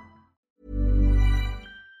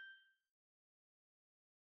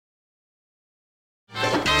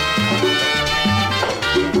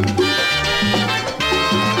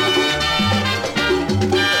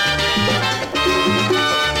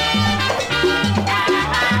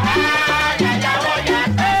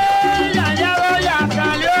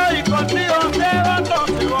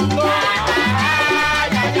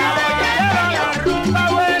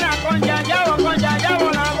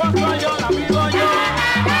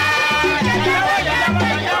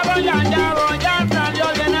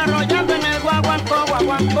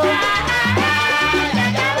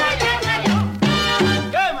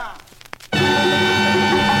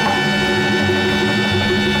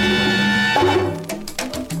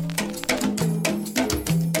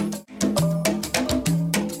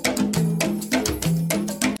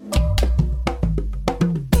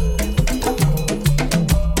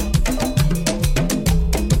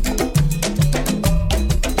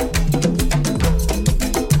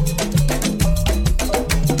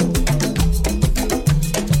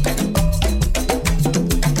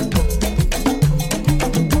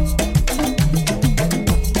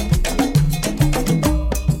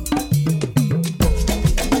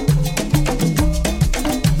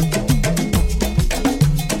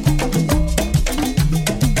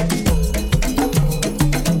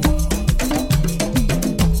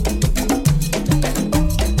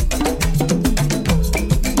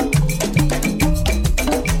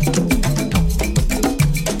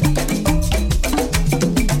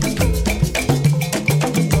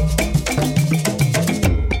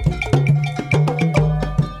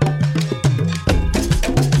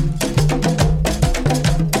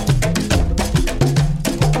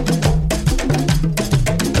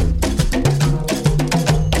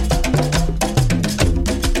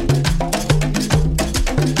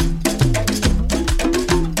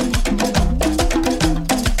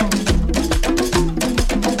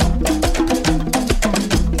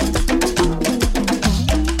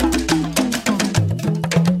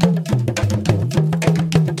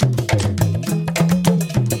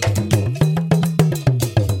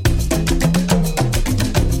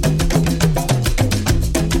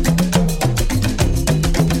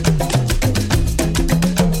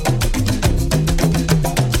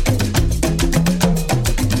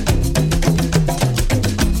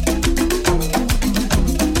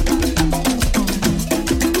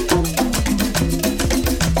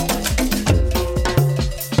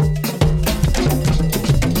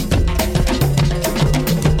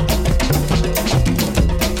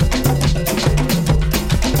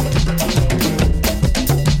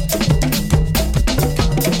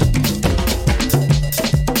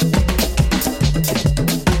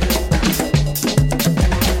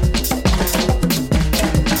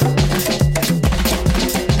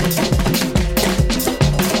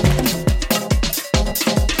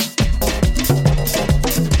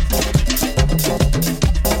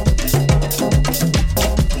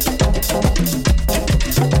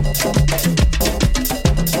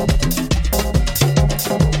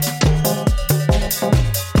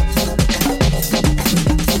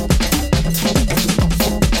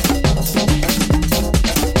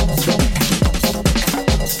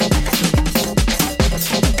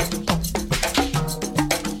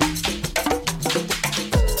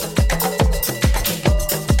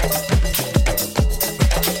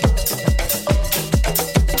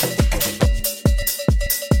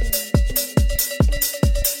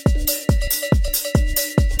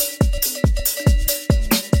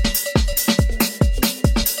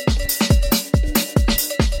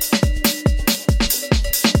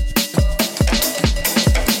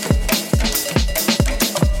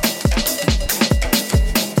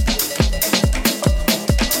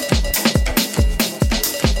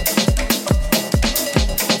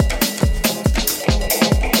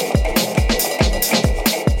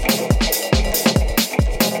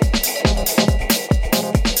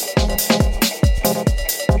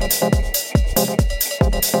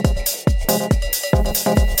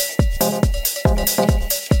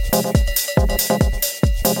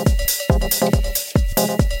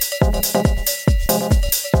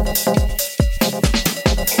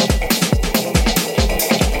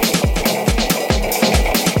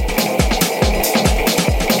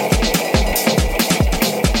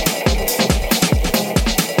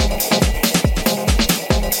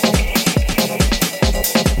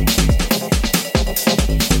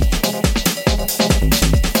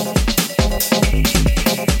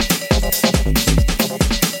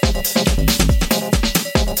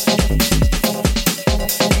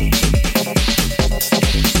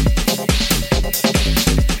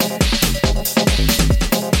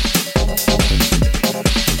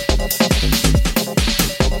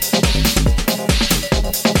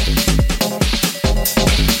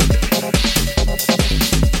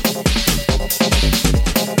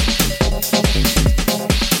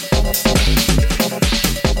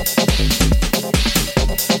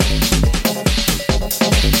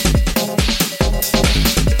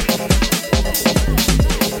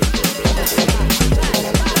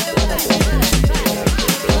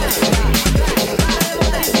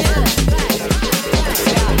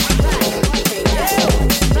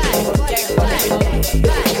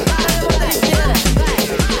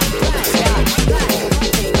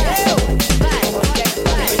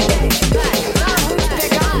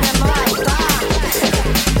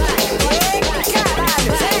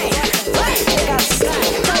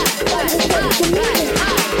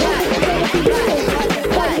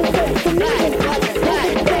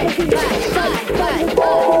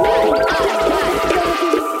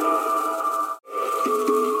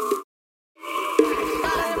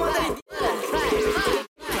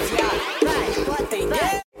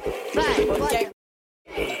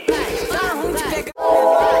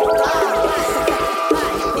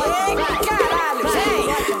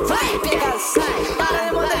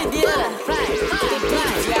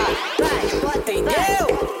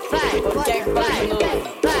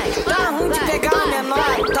 Tá ruim de pegar o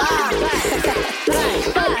menor, tá?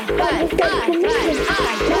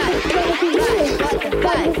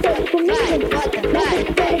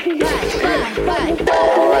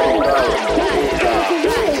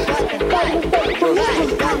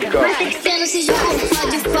 Você não se joga,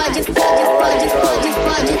 pode, com jeitinho,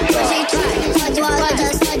 pode, com jeitinho,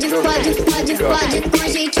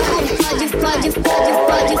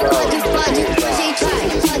 pode,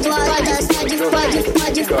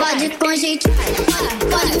 com jeitinho, pode misturar comigo, mas tem que ser desse jeito,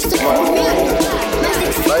 pode misturar comigo,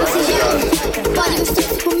 mas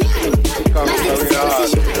tem que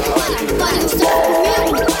ser desse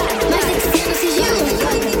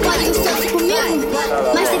jeito, pode misturar comigo,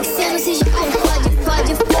 mas tem que ser desse jeito, pode misturar comigo, mas tem que ser desse jeito, pode, com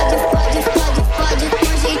jeitinho, pode, com jeitinho, pode, com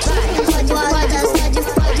jeitinho,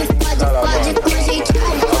 pode, com jeitinho.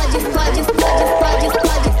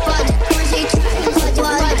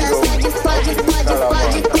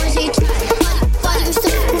 Pode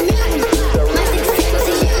misturar comigo, mas tem que ser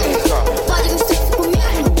desse jeito. Pode misturar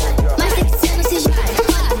comigo, mas tem que ser desse jeito.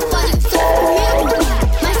 Pode misturar comigo,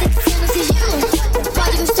 mas tem que ser desse jeito.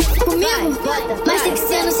 Pode misturar comigo, mas tem que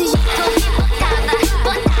ser desse jeito.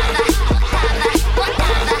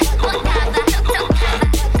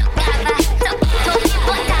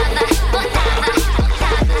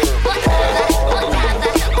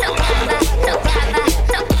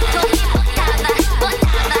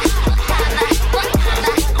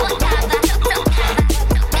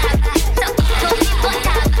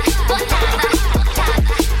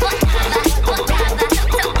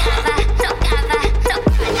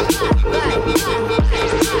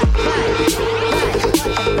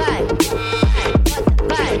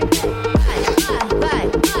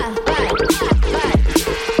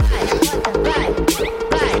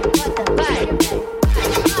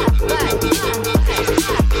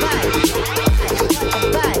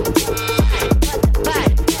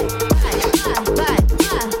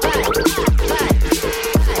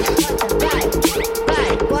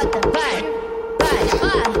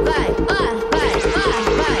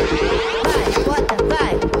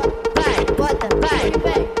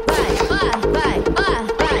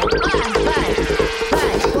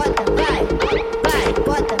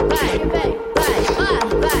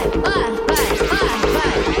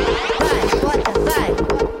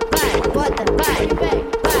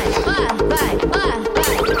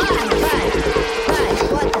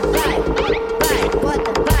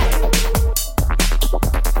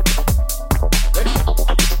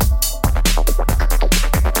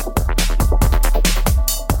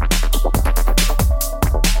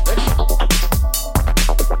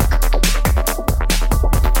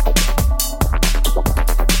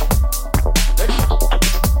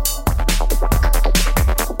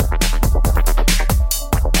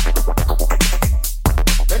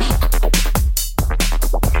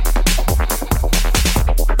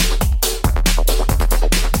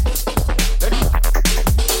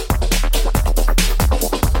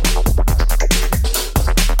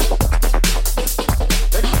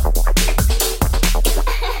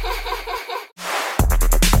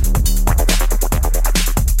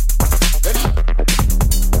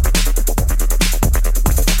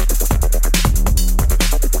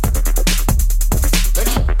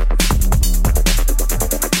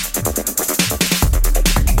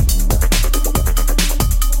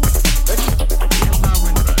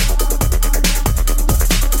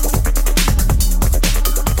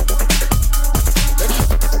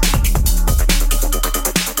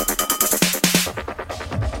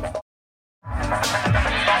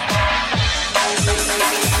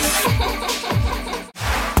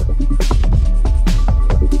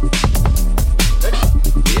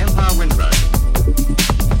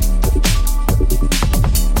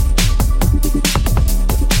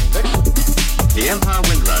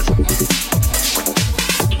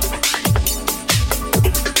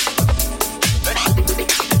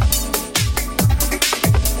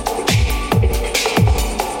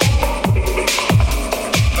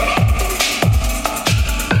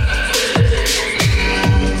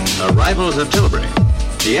 Arrivals at Tilbury.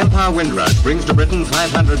 The Empire Windrush brings to Britain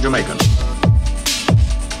 500 Jamaicans.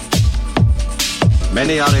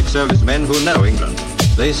 Many are ex-servicemen who know England.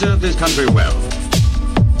 They serve this country well.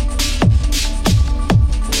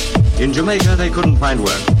 In Jamaica, they couldn't find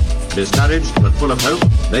work. Discouraged but full of hope,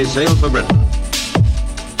 they sailed for Britain.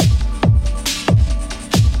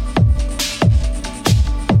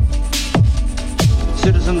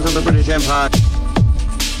 Citizens of the British Empire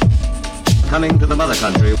coming to the mother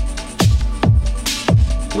country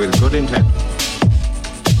with good intent.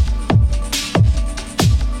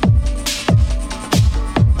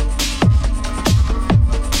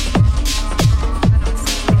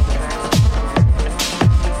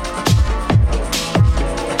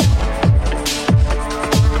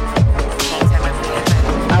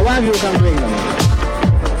 of you can bring them.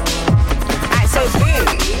 Alright, so boom.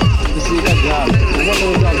 You see that job. What do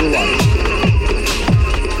you want?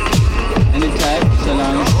 Any type, so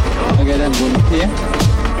long as I get them good here.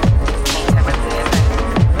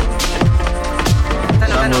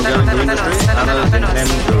 Some will go into industry, others intend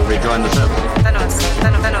to rejoin the service.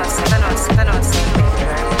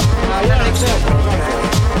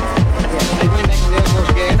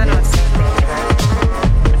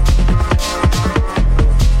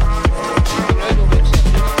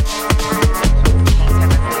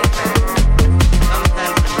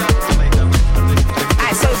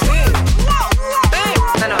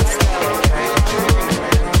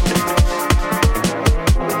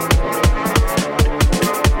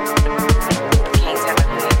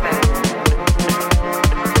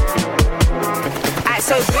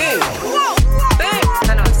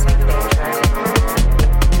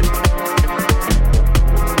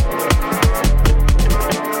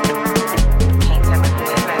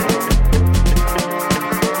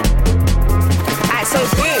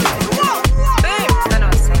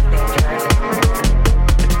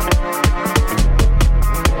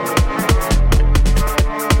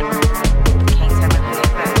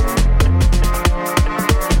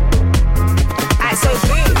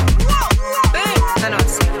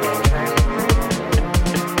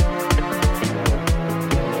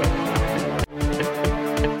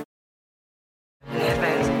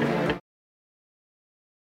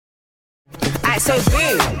 So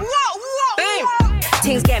boom, boom.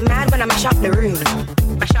 Things get mad when I mash up the room.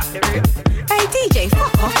 Mash up the room. Hey DJ,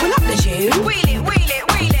 fuck off, pull up the tune. Wheel it, wheel it,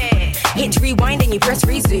 wheel it. Hit rewind and you press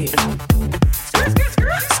resume.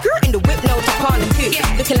 Skirt in the whip, no top on the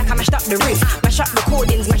coupe. Looking like I mashed up the roof. Mash up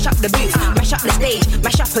recordings, mash up the booth. Mash up the stage,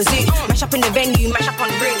 mash up a zoo. Mash up in the venue, mash up on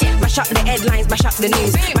bridge. Mash up the headlines, mash up the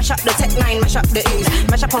news. Mash up the tech line, mash up the ooze.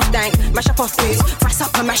 Mash up off dank, mash up off booze. Fast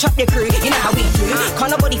up and mash up the crew. You know how we do. Can't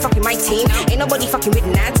nobody fucking my team. Ain't nobody fucking with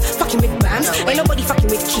Nads. Fucking with Bams. Ain't nobody fucking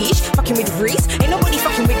with Quiche. Fucking with Reese. Ain't nobody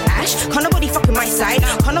fucking with Ash. Can't nobody fucking my side.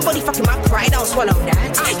 Can't nobody fucking my pride. Don't swallow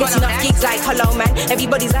that. Getting off gigs like hello man.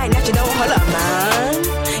 Everybody's like that you don't holler man.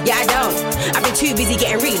 Yeah, I don't. I've been too busy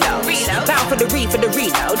getting reload. Bound for the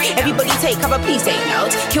reload. Everybody take cover, please take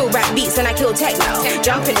notes. Kill rap beats and I kill techno.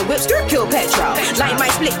 Jump in the whip, skirt, kill petrol. Like my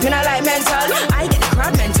split, man, I like mental. I get the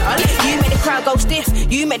crowd mental. You make the crowd go stiff.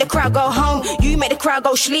 You make the crowd go home. You make the crowd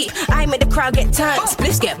go sleep. I make the crowd get turned.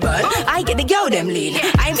 Spliffs get burned. I get the girl them lean.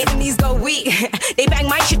 I make the knees go weak. They bang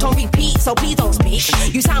my shit on repeat, so please don't speak.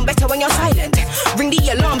 You sound better when you're silent. Ring the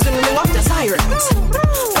alarms and ring off the sirens.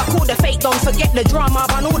 Fuck all the fake, don't forget the drama,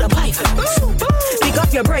 run all the pythons. Pick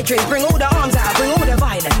up your brethren, bring all the arms out, bring all the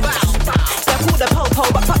violence. Call the po-po,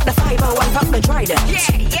 but fuck the 5-0 and fuck the trident.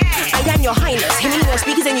 I am your highness. Hit me more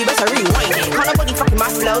speakers and you better rewind it. Can't nobody fucking my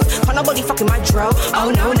flows. Can't nobody fucking my dro.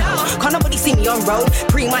 Oh no, no. Can't nobody see me on road.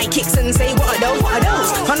 Pre my kicks and say what are those, what are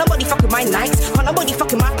those. Can't nobody fucking my nights. Can't nobody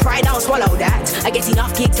fucking my pride. I'll swallow that. I get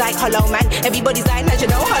enough gigs like hello man. Everybody's like you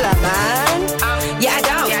know hello man. Yeah I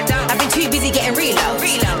don't. I've been too busy getting reload.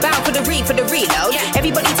 Bound for the reload.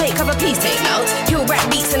 Everybody take cover, please take notes. Kill rap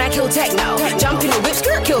beats and I kill techno. Jump in the whip,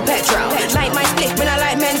 skirt, kill petrol. Like my split when I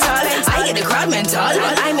like mental. I get the crowd mental.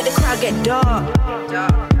 I make the crowd get dark.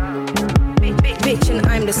 Bitch and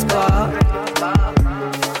I'm the spark.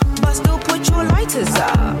 But still put your lighters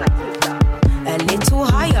up. A little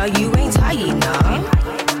higher, you ain't high enough.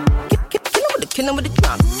 Kill him with the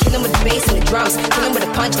drum, kill him with the bass and the drums, kill him with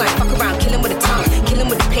the punchline, fuck around, kill him with the tongue, kill him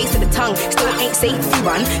with the pace of the tongue. Still ain't safe if you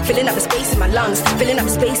run, filling up the space in my lungs, filling up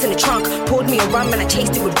the space in the trunk. Poured me a rum and I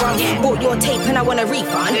chased it with rum. Bought your tape and I want a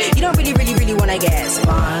refund. You don't really wanna get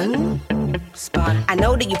spun. I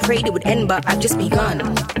know that you prayed it would end, but I've just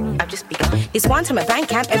begun. This one time at band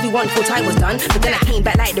camp, everyone thought I was done, but then I came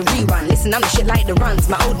back like the rerun. Listen, I'm the shit like the runs.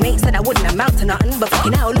 My old mate said I wouldn't amount to nothing, but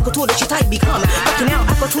fucking hell, look at all the shit I've become. Fucking hell,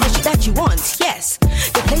 I got all the shit that you want. Yes,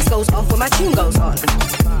 the place goes off when my tune goes on.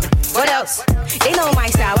 What else? They know my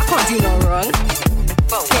style, I can't do no wrong.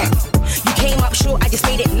 Yeah. You came up short, I just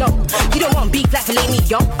made it long. You don't want beef like filet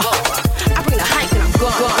mignon. I bring the hype and I'm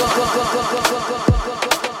gone.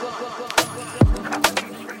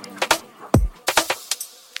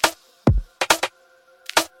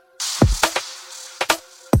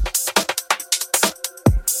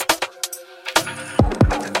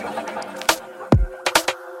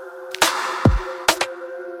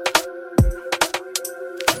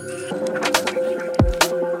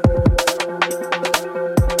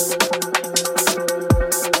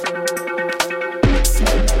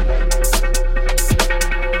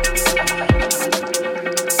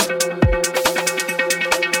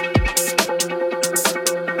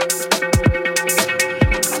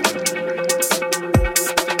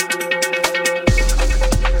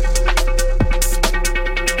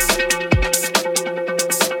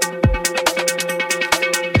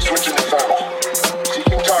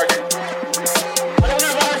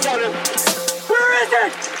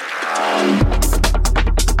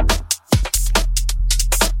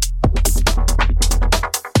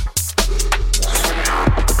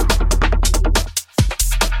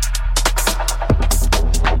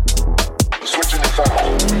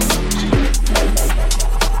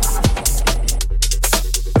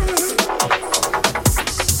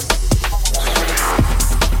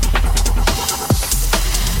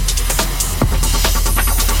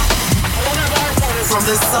 from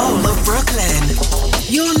the soul of Brooklyn.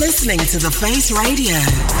 You're listening to The Face Radio.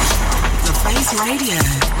 The Face Radio.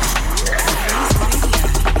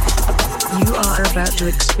 You are about to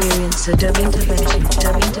experience a dub intervention,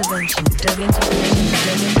 dub intervention, dub intervention,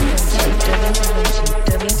 dub intervention, dub intervention,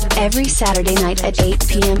 dub intervention. Every Saturday night at 8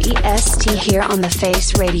 p.m. EST here on The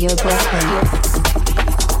Face Radio Brooklyn.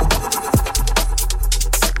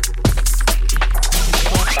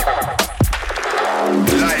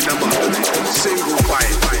 Single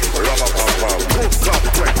fight, rubber pom pom, cook up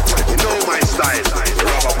quick. You know my style,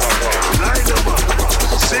 rubber pom pom. Line them up.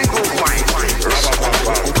 Single fight, rubber pom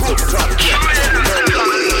pom, cook up quick.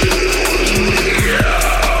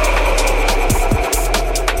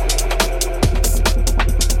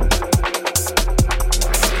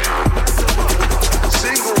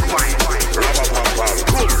 Single fight, rubber pom pom,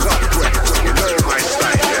 cook up quick. You know my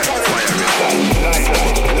style, yeah. Fire it,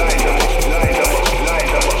 line them up, line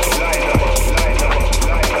them up, line them up, line them up, line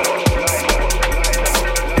them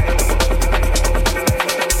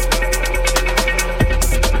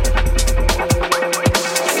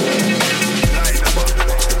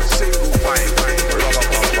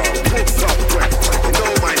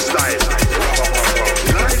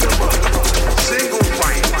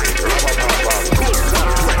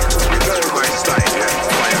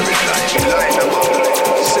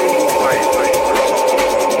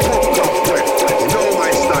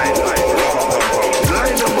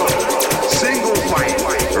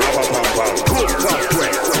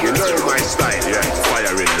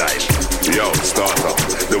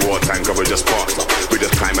We just parked up. We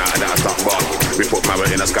just climb out of that and start barking. We put Mara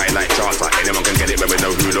in a skylight charter. Anyone can get it when we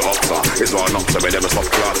know who the ops are. It's all not so we never stop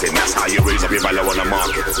clarting. That's how you raise up your value on the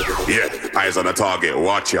market. Yeah, eyes on the target,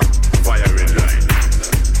 watch ya. Fire in line.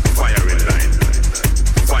 Fire in line.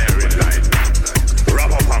 Fire in line.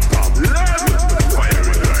 Rubber pop pop. Fire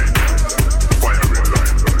in line. Fire in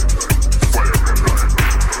line. Fire in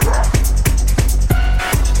line. Fire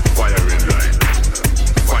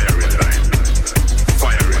in line.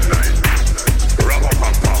 Fire in line. Fire in line. Rubber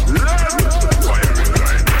pop pop. Fire in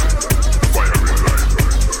line.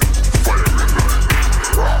 Fire in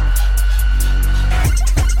line. Fire in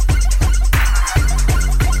line.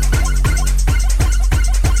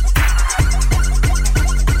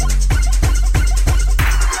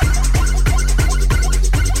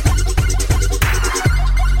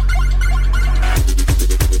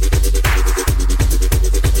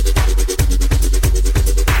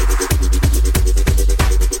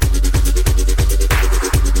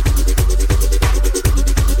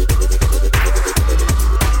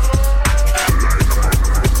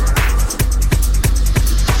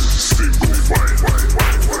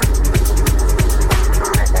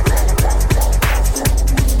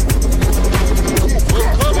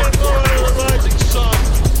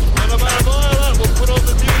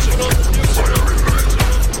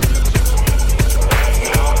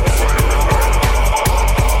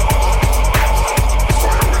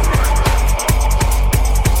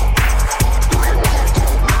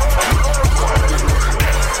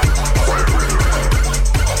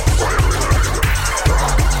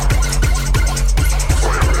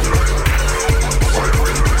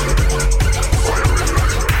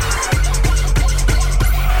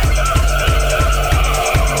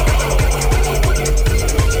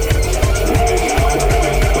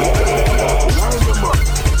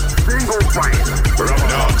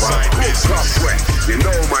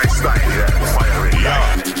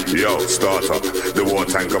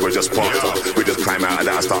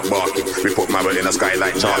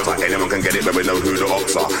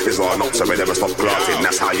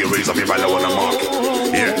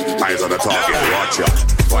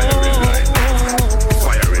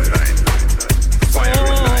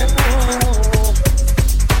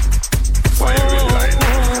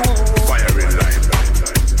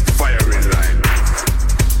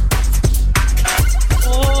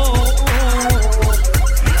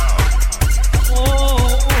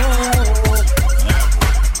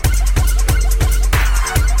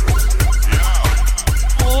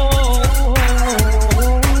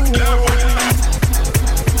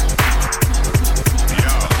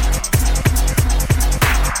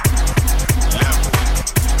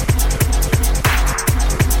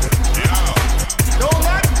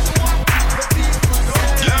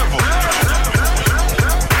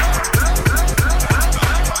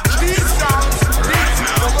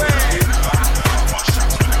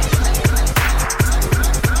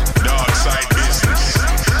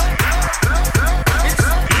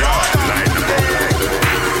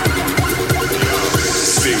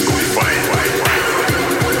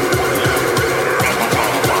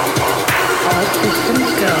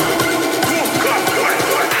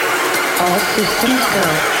 systems go.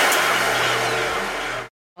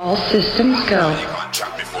 All systems go.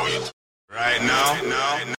 Right now.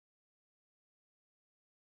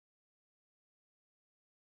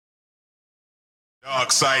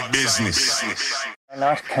 Dark side business.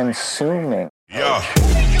 Not consuming. Yo,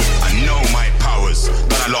 I know my powers.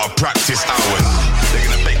 Done a lot of practice hours. They're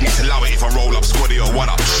gonna beg me to allow it if I roll up squaddy or what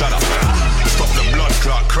up. Shut up. Stop the blood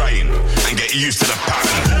clot crying and get used to the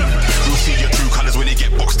pattern. You'll see your true colours when you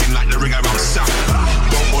get boxed in like the ring around Sam.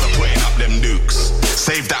 Don't bother putting up them dukes.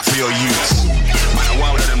 Save that for your youths. Man, I'm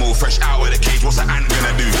wilder than all fresh out of the cage. What's an ant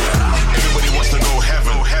gonna do? Everybody wants to go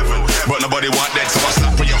heaven, but nobody want dead. So I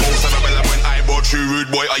slap on your whole cerebellum when I bought true rude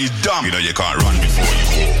boy. Are you dumb? You know you can't run before you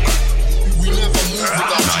walk. We never move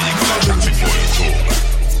without. Nah, you can't chat before you talk.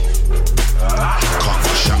 Can't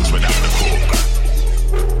go shams without the coke.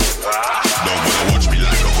 Don't wanna watch me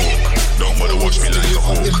like a hawk. Don't wanna watch me like a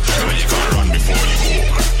hawk. You know you can't run before you walk.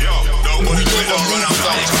 Yo, don't wanna do it, don't run out.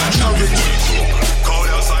 Nah, you can't chat before you talk. Cold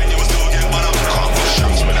outside, you will still get one up. Can't go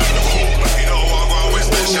shams without the coke. You know what, go and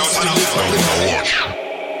whisper, shout, turn up. Don't wanna watch.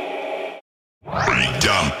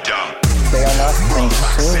 Dumb. They are not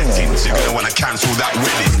consuming. You're gonna wanna cancel that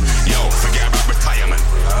wedding. Yo, forget about retirement.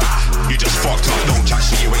 You just fucked up, don't chat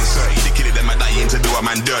shit, you ain't 30. The kid them are dying to do a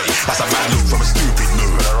man dirty. That's a bad look from a stupid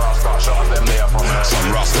move. Some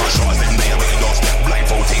rough start shots them there with a doorstep.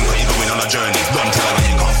 Blindfold team, but you going on a journey. Don't tell them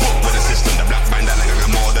you can't fuck with the system. The black band like I got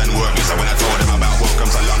more than work me. So when I told them about welcome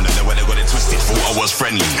to London, the way they got it twisted, thought I was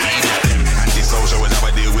friendly. Antisocial is how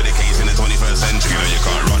I deal with the case in the 21st century. You know you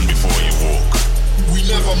can't run before you walk. We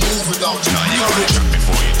never move without you. Nah, you can't chat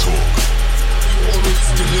before you talk. You always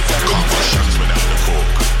deliver. Can't go shams without the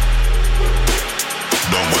coke.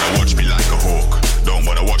 Don't wanna watch me like a hawk. Don't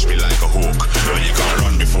wanna watch me like a hawk. No, you can't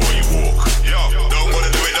run before you walk. Yo, don't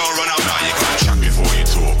wanna do it, don't run out. Nah, you can't chat before you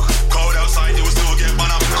talk. Cold outside, you will still get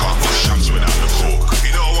one up. Can't go shams without the coke.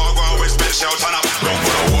 You know what, go and whisper, shout, turn up. Don't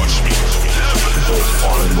wanna watch me.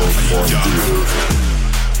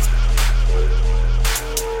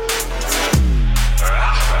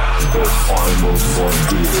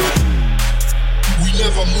 We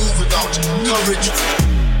never move without courage.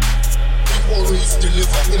 We always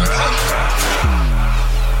deliver impact.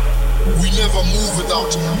 We never move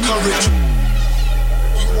without courage.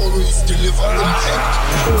 We always deliver impact.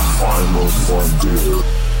 The final frontier.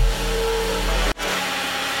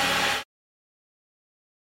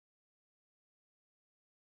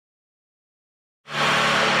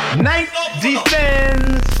 Night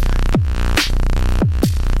defense.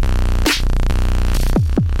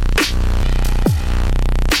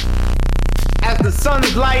 As the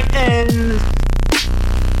sun's light ends.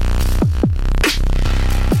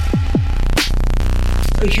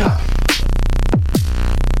 Isha.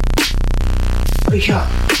 Isha.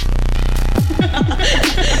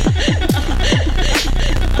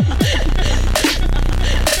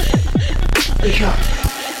 Isha.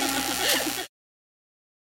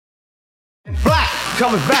 Black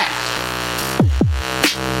comes back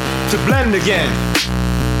to blend again.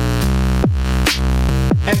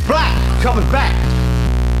 And black comes back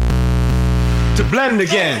to blend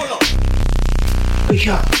again.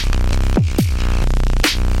 Isha.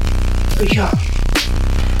 Isha.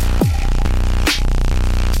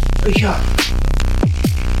 Isha.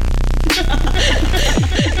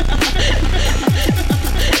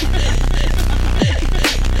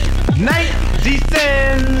 Night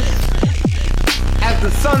descends as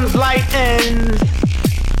the sun's light ends,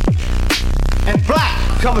 and black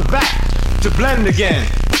comes back to blend again.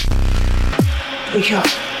 Isha.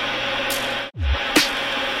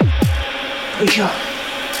 Isha.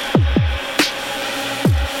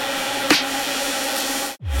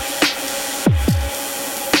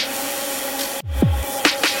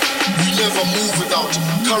 We never move without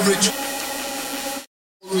courage.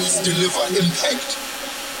 Always deliver impact.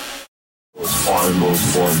 Final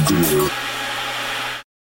frontier.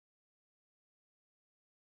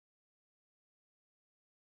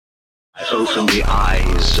 I open the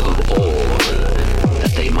eyes of all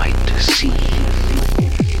that they might see.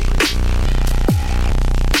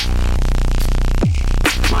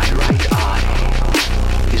 My right eye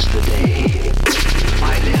is the day.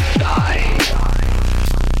 My left eye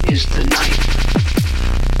is the night.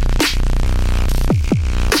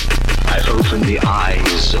 I open the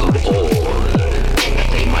eyes of all that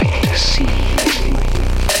they might see.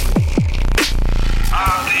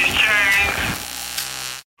 These chains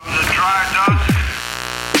from the dry dust.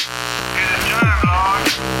 It is time, Lord.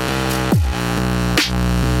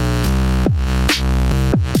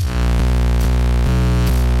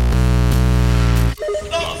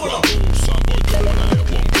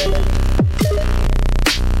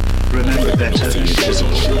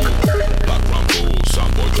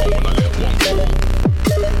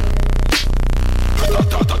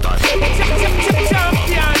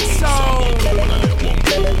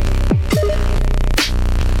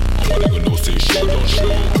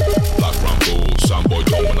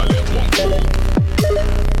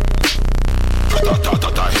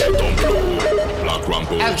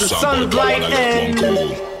 wanna let one go.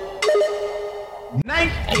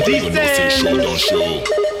 Nice, Nobody gonna say show decent. don't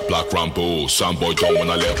show. Black Rambo, Soundboy don't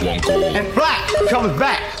wanna let one go. And Black comes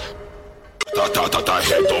back. Ta ta ta ta,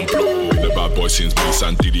 head don't blow. Been a bad boy since Bass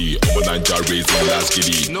and Diddy. I'm a Ninja raising last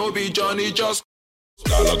giddy. No be Johnny, just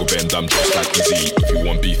style I go bend, I'm just like easy. If you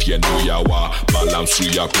want beef, yeah, no yawa. Malam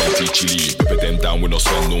suya, plenty chili. Pepper them down with no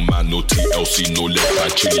sweat, no man, no TLC, no left eye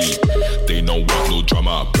chili. They don't want no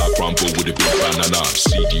drama. Black Rambo with a big banana.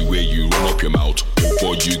 See the way you run up your mouth.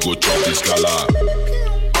 Before you go chop this gala.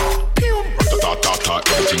 Ta ta ta,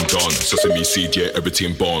 everything done. Sesame seed, yeah,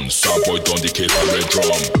 everything born. Soundboy done the case for red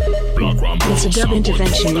drum. Black Rambo. It's a dub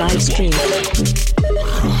intervention live stream.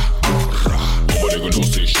 Nobody gonna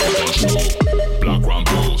say show don't show. Black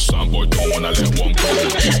Rambo, Soundboy don't wanna let one go.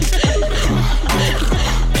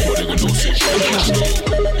 Nobody gonna say show don't show.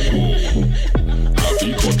 No. Have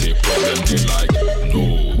you got a problem? They like no.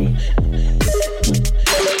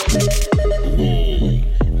 Whoa.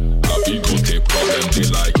 Have you got a problem? They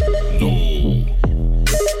like no.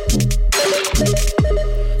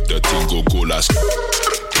 The thing go last.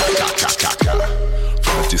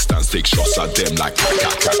 From a distance, take shots at them like I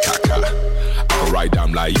can ride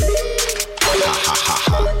them like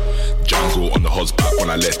Django on the horse back when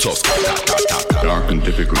I let us Dark and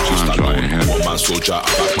difficult times lie ahead. One man soldier, I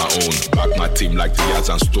back my own. Back my team like Diaz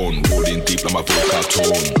and Stone. Rolling deep like my vocal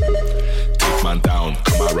tone. Take man down,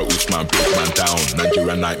 Kamara Usman break man down.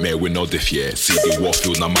 Nigeria nightmare with no diff, yeah. See the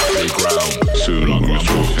warfield, now my playground. Soon when we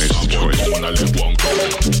all face the choice. Don't wanna let one go.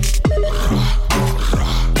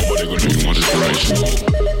 Nobody gonna do what is right.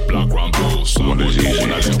 Black Rambo, what is easy.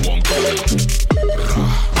 Wanna let one go.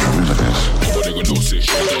 Remember this. Nobody gonna say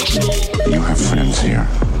show don't show. You have friends here.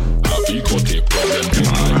 Have you got a problem? You're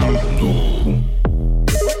not alone. No.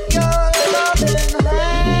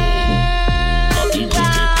 Have you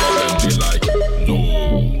got a problem? They like no.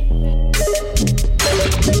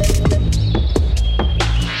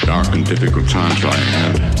 Dark and difficult times lie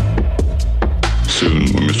ahead. Soon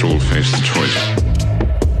we must all face the choice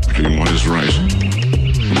between what is right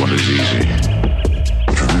and what is easy.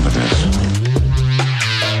 But remember this.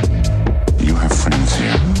 You have friends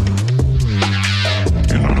here.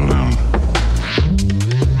 You're not alone.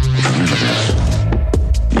 But remember this.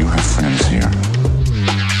 You have friends here.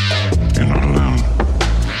 You're not alone.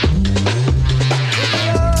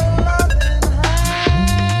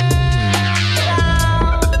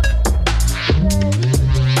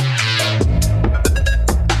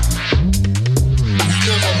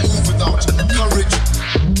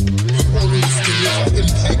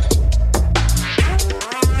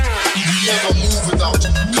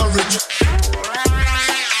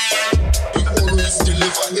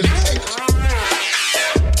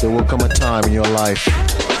 There will come a time in your life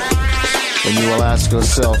when you will ask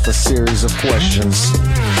yourself a series of questions.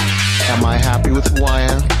 Am I happy with who I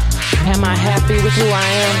am? Am I happy with who I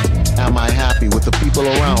am? Am I happy with the people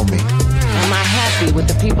around me? Am I happy with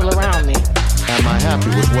the people around me? Am I happy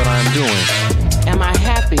with what I'm doing? Am I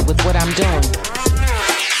happy with what I'm doing?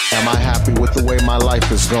 Am I happy with the way my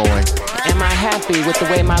life is going? Am I happy with the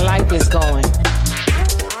way my life is going?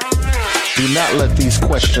 Do not let these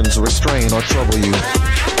questions restrain or trouble you.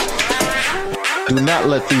 Do not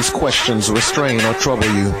let these questions restrain or trouble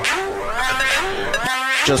you.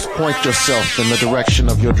 Just point yourself in the direction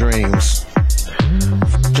of your dreams.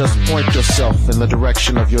 Just point yourself in the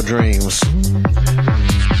direction of your dreams.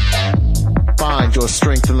 Find your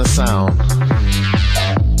strength in the sound.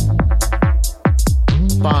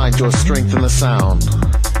 Find your strength in the sound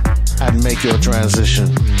and make your transition.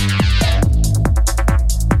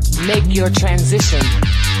 Make your transition.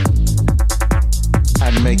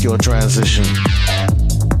 And make your transition.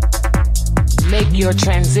 Make your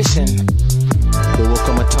transition. There will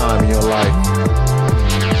come a time in your life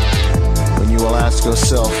when you will ask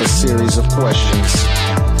yourself a series of questions.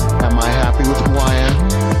 Am I happy with who I am?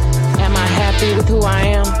 Am I happy with who I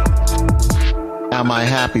am? Am I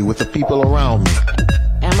happy with the people around me?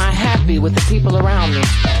 Am I happy with the people around me?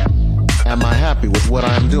 Am I happy with what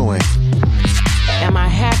I'm doing? Am I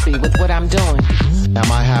happy with what I'm doing?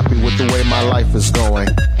 Am I happy with the way my life is going?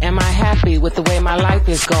 Am I happy with the way my life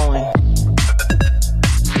is going?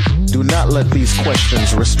 Do not let these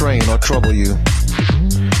questions restrain or trouble you.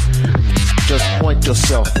 Just point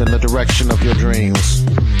yourself in the direction of your dreams.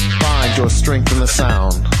 Find your strength in the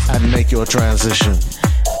sound and make your transition.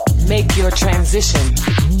 Make your transition.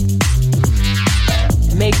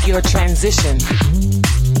 Make your transition.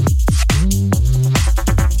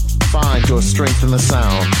 Find your strength in the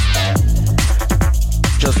sound.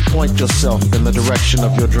 Just point yourself in the direction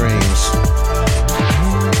of your dreams.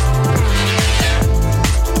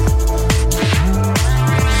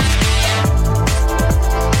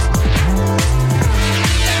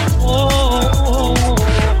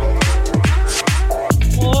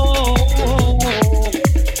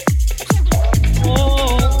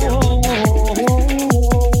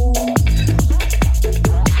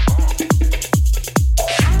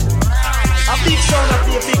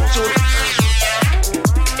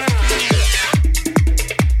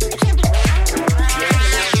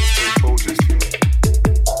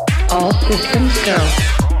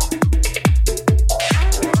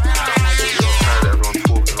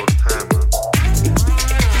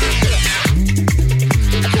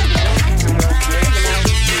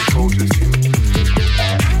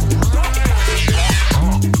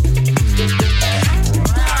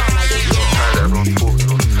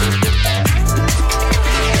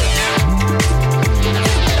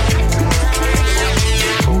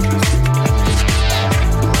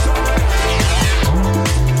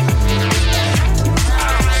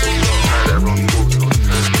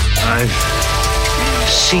 I've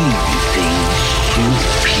seen things you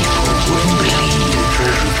people wouldn't believe.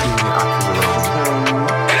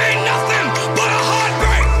 It ain't nothing but a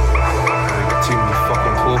heartbreak. Too many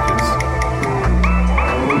fucking talkers.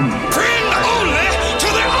 Friend only to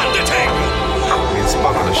the Undertaker. Me and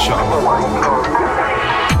Spock gonna shut him up.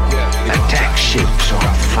 Attack ships on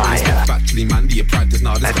fire.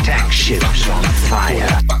 Attack ships on fire.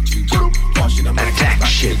 Attack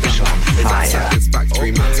ships on fire.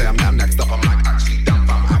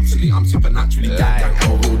 I'm supernaturally dead.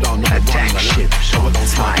 Attack ships on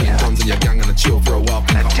fire.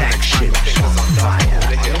 Attack ships on fire.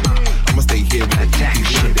 I'ma stay here with attack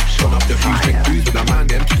ships on up the few big booze with a man,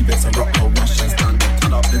 then keep it some rock, no rush and stand.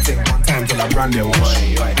 Turn up and take one time till I brand it. I'm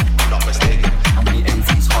not mistaken. How many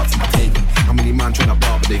MCs hearts am I taking? How many man trying to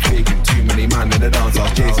bar but they faking? Too many man in the dance are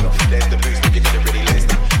chasing. There's the boost when you get it really laced.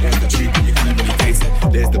 There's the truth when you can really taste it.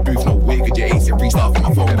 There's the booth, no way could you ace it. Restart from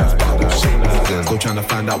my phone, that's bad, I'm shameless. Still trying to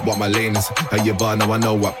find out what my lane is. How you bar, now I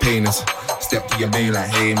know what pain is. Step to your main like,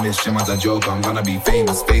 hey miss, your man's a joke, I'm gonna be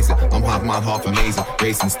famous. Face it, I'm half man, half amazing.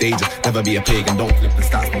 Racing stages, never be a pagan. Don't flip the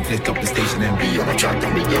stats, don't flip up the station and be on a track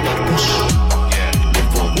and be your push.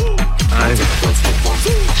 I've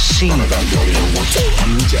seen things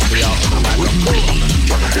you wouldn't believe.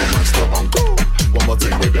 One more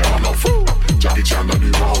thing with that, I'm not fool. Jackie Chan, I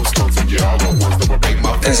knew my own stunts, and yeah, I got ones that would make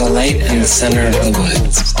my. There's a light in the center of the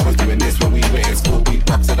woods. I was doing this when we were in school.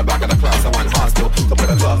 Beatbox in the back of the class, I went hard still. So put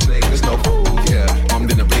a class in English, no fool. Yeah, I'm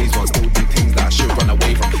in the blaze one, still do things that I should run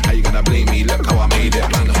away from. How you gonna blame me? Look how I made it.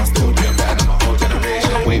 Man, I'm still doing better than my whole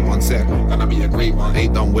generation. Wait one sec, gonna be a great one.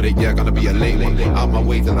 Ain't done with it, yeah, gonna be a late one. Out my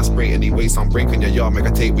way till I spray anyway, so I'm breaking your yard. Make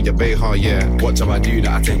a tape with your bay hard, yeah. Watch how I do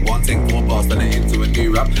that. I take one thing, 4 bars, turn it into a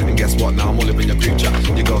new rap. And guess what? Now I'm all up in your group chat.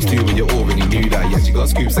 Your girls too, but you already knew that. Yeah, she got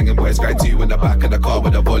scoops singing boys cry too in the back of the car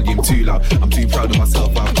with the volume too loud. I'm too proud of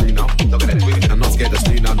myself, I'm through now. Look at that twin, I'm not scared of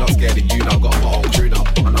slew now, not scared of you now. Got my own crew now.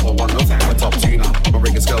 Another one, no time for top 2 now. My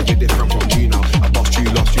ring and scales be different from you now. I lost you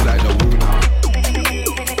like no rule now.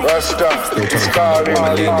 Rasta, Scarring,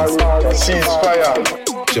 ceasefire.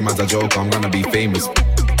 Your man's a joke, I'm gonna be famous.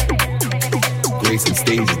 Gracing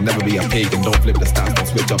stages, never be a pagan. Don't flip the stats, don't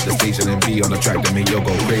switch up the station and be on the track to make you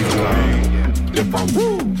go crazy. Live on,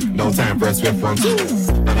 no time for a swift one.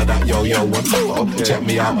 None of that yo-yo one. Check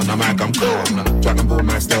me out on the mic, I'm cool. Dragon Ball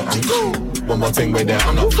man still, I'm cool. One more thing with that,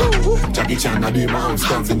 I'm not cool. Jackie Chan, I do my own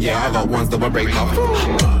stunts, and yeah, I got ones that will break my foot.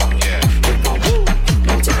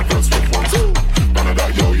 No time for a swift one. None of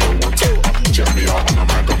that yo-yo one. Check me out on the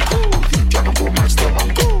mic, I'm cool. Dragon Ball man still, I'm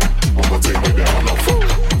cool. One more thing with that, I'm not cool.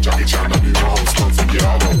 Jackie Chan, I do my own stunts, and yeah,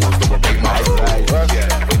 I got ones that will break my foot.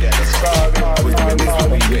 I was doing this when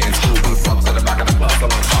we were in school. We fucked to the back of the class, I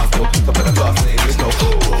went hard still. Top of the class, in English, no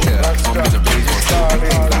fool. Yeah, I'm in the blaze, one still.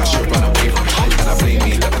 Things I should run away from. How you gonna blame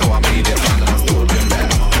me? Look how I made it. Man, I'm still doing better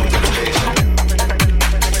than my whole generation.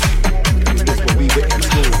 This when we were in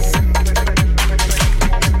school.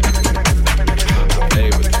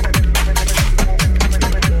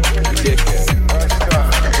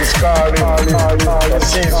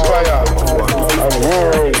 Ceasefire and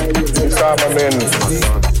world disarmament.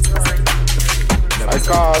 I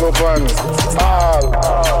call upon all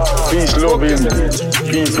peace-loving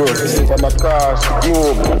people from across the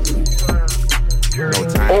globe.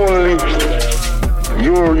 Only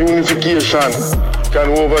your unification can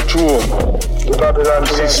overthrow the Babylon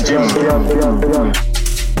system.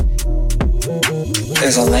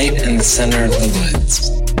 There's a light in the center of the woods.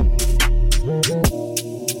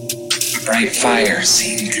 Bright fire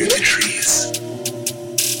seen through the trees.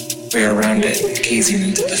 We're around it, gazing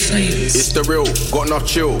into the flames. It's the real, got enough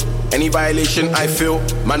chill. Any violation I feel,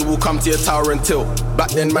 man will come to your tower and tilt.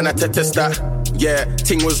 Back then, man, I test that. Yeah,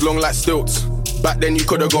 ting was long like stilts. Back then, you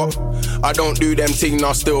coulda got. I don't do them ting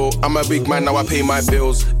now still. I'm a big man, now I pay my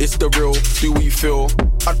bills. It's the real, do we feel?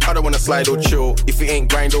 I don't wanna slide or chill. If it ain't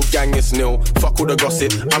grind or gang, it's nil. Fuck all the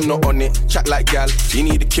gossip, I'm not on it. Chat like gal, you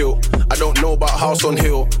need a kill. I don't know about house on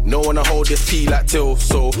hill. No wanna hold this P like till.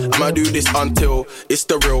 So I'ma do this until it's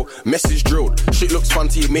the real. Message drilled. Shit looks fun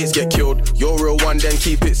till your mates get killed. You're real one, then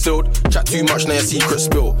keep it sealed. Chat too much, now your secret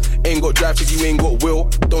spill. Ain't got drive cause you ain't got will.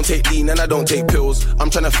 Don't take lean and I don't take pills.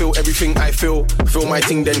 I'm tryna feel everything I feel. Feel my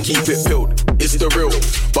thing, then keep it filled. It's the real,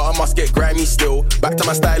 but I must get grimy still. Back to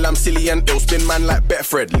my style, I'm silly and ill. Spin man like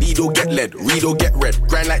Betfred. Lead or get led, read or get read.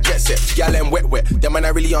 Grind like jet set, gal and wet. Them man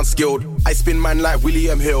are really unskilled. I spin man like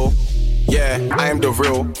William Hill. Yeah, I am the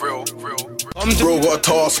real. Bro, got a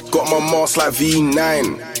task, got my mask like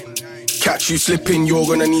V9. Catch you slipping, you're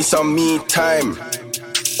gonna need some me time.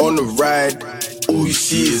 On the ride, all you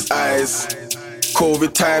see is eyes.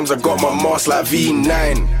 COVID times, I got my mask like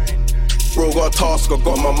V9. Bro, Bro, got a task, I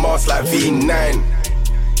got my mask like V9.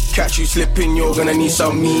 Catch you slipping, you're gonna need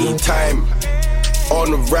some me time.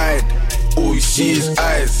 On the ride, all you see is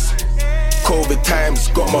eyes. COVID times,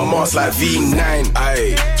 got my mask like V9.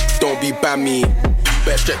 Aye, don't be bammy.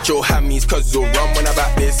 Better stretch your hammies, cause you'll run when I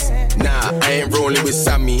back this. Nah, I ain't rolling with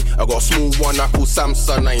Sammy. I got a small one I call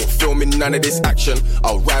Samson. I ain't filming none of this action.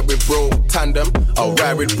 I'll ride with bro, tandem. I'll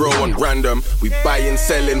ride with bro on random. We buying,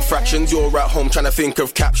 selling fractions. You're at home trying to think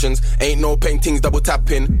of captions. Ain't no paintings double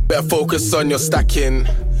tapping. Better focus on your stacking.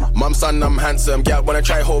 Mum, son, I'm handsome. Gal wanna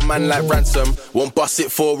try hold man like ransom. Won't bust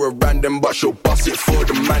it for a random, but she'll bust it for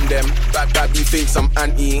the man them. Bad B thinks I'm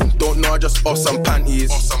anti. Don't know, I just off some panties.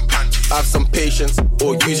 Have some patience,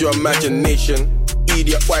 or use your imagination.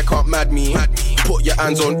 Idiot, why can't mad me? Put your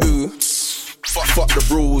hands on ooh. Fuck the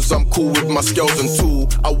rules, I'm cool with my skills and tool.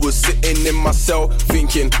 I was sitting in my cell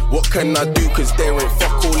thinking, what can I do? Cause there ain't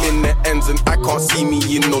fuck all in the ends and I can't see me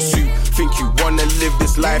in no suit. Think you wanna live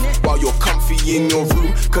this life while you're comfy in your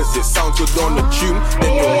room? Cause it sounds good on the tune,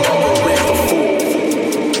 then you'll never raise the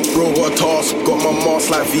fool. Bro, got a task, got my mask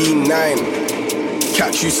like V9.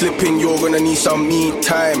 Catch you slipping, you're gonna need some me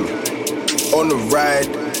time. On the ride,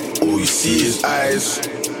 all you see is eyes.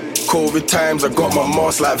 COVID times, I got my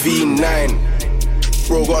mask like V9.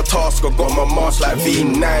 Bro, got a task, I got my mask like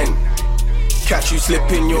V9. Catch you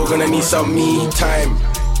slipping, you're gonna need some me time.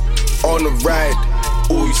 On the ride,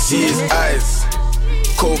 all you see is eyes.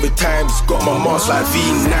 COVID times, got my mask like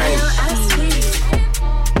V9.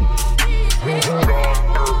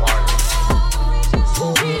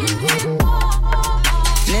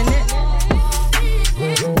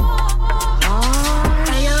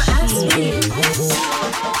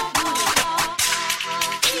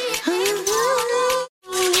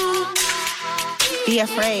 Be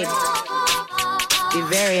afraid. Be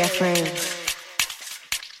very afraid.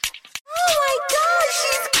 Oh my God,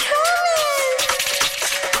 she's coming!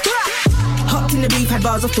 Hopped in the beef, had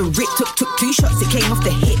bars off the rip. Took 2 shots, it came off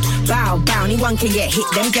the hip. Bow, anyone can get hit.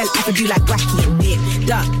 Them girl I could do like wacky and dip.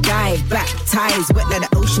 Duck, dive, back, ties, wet like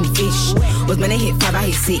the ocean fish. Was when I hit 5, I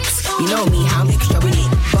hit 6. You know me, how I'm extra with it.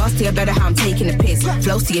 Boss to your better, how I'm taking the piss.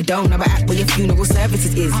 Flows to your dome, never act where your funeral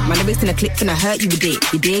services is. My lyrics in the clips and I hurt you with it.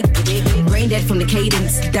 You dig? Brain dead from the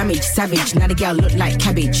cadence, damage, savage. Now the girl look like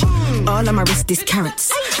cabbage. All on my wrist is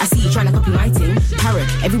carrots. I see you trying to copy my thing. Parrot,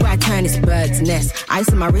 everywhere I turn it's bird's nest. Ice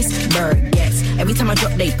on my wrist, bird, yes. Every time I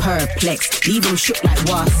drop they perplex. Leave them shook like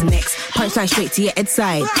what's next. Punchline straight to your head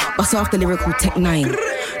side. Bust off the lyrical tech 9.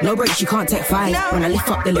 No breaks, you can't take 5. When I lift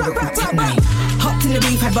up the lyrical tech 9. Hopped in the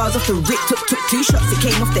beef, had bars off the rip. Took 2 shots, it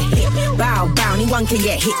came off the hip. Bow, anyone can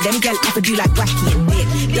get hit. Them girl I could do like wacky and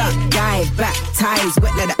dip. Duck, dive, back, ties,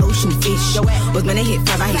 wet like the ocean fish. Was when I hit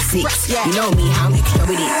 5, I hit 6. You know me, how I'm extra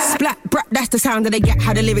with it. Splat, brat, that's the sound that they get.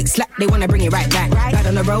 How the lyrics slap, they wanna bring it right back. Ride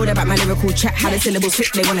on the road about my lyrical chat. How the syllables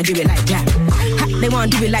flip, they wanna do it like that. They wanna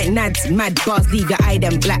do it like Nads. Mad bars leave your eye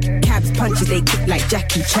them black. Cabs, punches, they kick like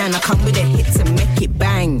Jackie Chan. I come with the hits and make it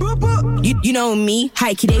bang. You know me,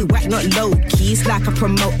 high key, they whack, not low key. It's like I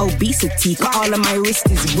promote obesity. Got all of my wrist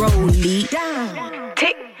is rolly.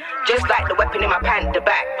 Tick, just like the weapon in my pant, the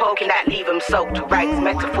back, poking that, leave them soaked. Right,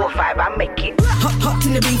 metaphor 5, I make it. Hopped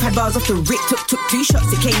in the beef, had bars off the rip. Took 2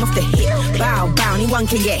 shots, it came off the hip. Bow, anyone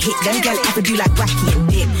can get hit. Them girl I could do like wacky and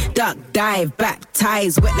dip. Duck, dive, back,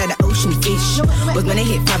 ties, wet like the ocean fish. Was when I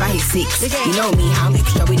hit 5, I hit 6. You know me, how I'm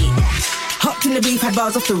extra with it. Hopped in the beef, had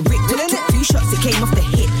bars off the rip. Took 2 shots, it came off the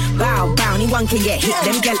hip. Bow, anyone can get hit.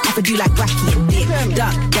 Them girl I could do like wacky and dip.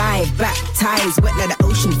 Duck, dive, back, ties, wet like the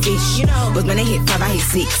ocean fish. Was when I hit 5, I hit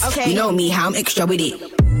 6. You know me, how I'm extra with it.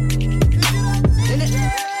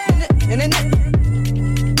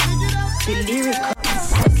 The lyrical.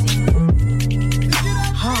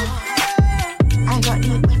 I got the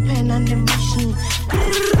weapon and the machine.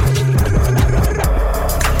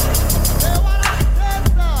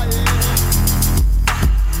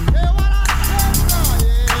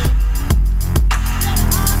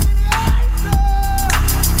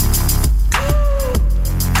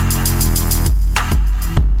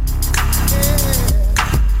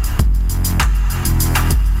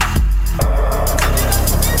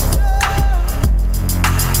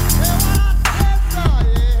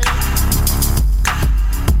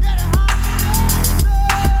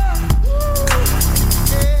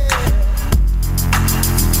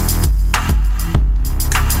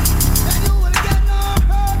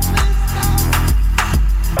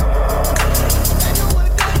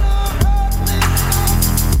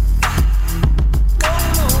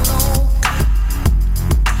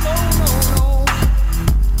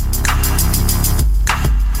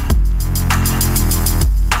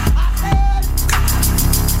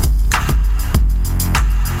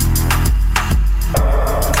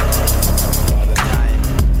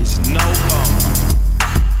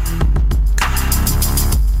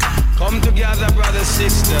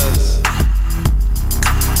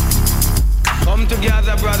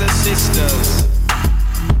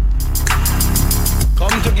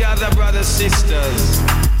 sisters.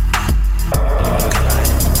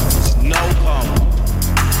 It's no calm.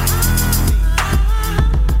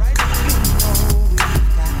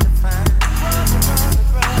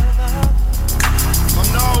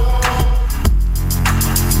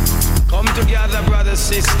 Come together, brothers,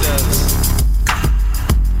 sisters.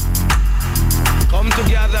 Come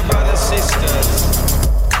together, brothers, sisters.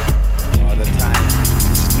 All the time.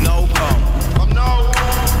 It's no calm.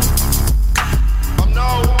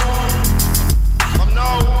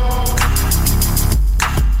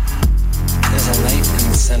 There's a light in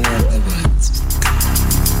the center of the woods.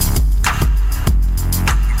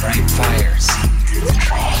 A bright fire seen through the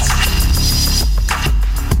trees.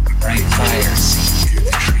 A bright fire seen through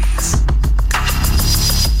the trees.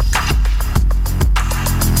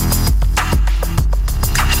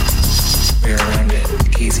 We're around it,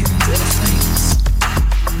 gazing into the flames.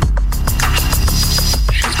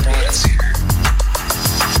 She's brought us here.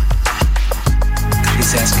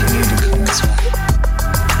 She's asking you to come as well.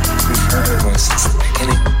 We've heard her voice since the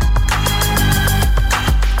beginning.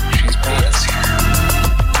 She's brought us here.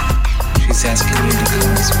 She's asking you to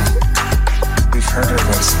come as well. We've heard her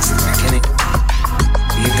voice since the beginning.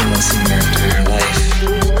 We've been listening their entire life.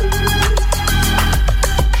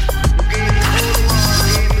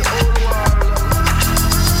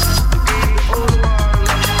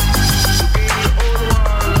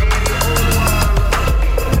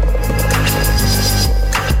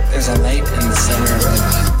 There's a light in the center of the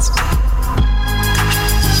woods.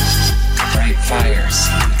 A bright fire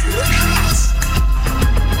seen through the trees.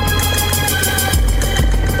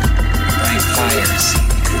 A bright fire seen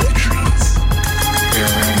through the trees. We're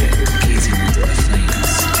around it, gazing into the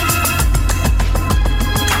flames.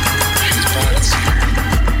 She's brought us here.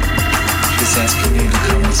 She's asking you to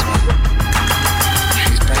come as well.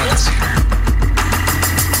 She's brought us here.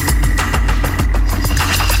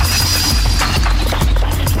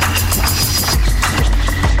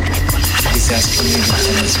 She's asking you to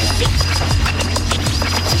come as well.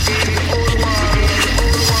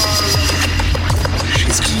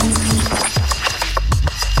 She's calling.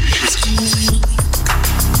 She's calling.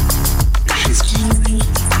 She's calling.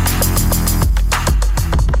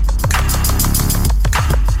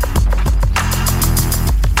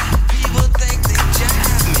 People think they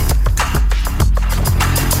jive me.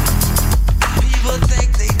 People think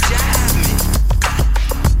they jive me.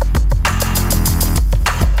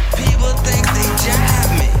 People think they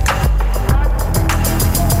jive me.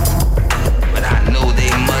 But I know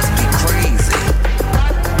they must be crazy.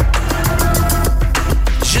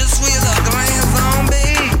 Just with a glance on me.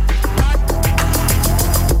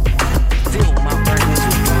 Fill my brains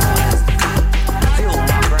with noise. Fill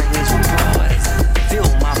my brains with noise. Fill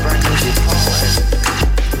my brains with noise.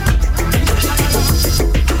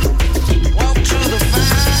 Walk through the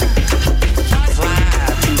fire. Fly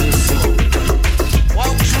to the sun.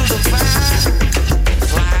 Walk through the fire.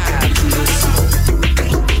 Fly to the sun.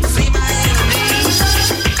 See my enemies.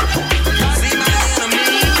 See my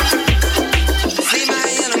enemies. See my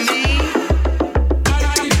enemy.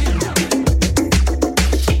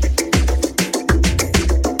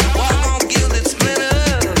 Walk on gilded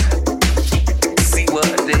splinters. See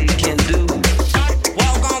what they can do.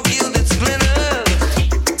 Walk on gilded splinters.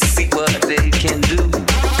 See what they can do.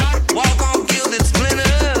 Walk on gilded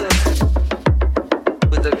splinters.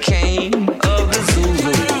 With the king of the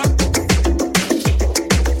Zulu.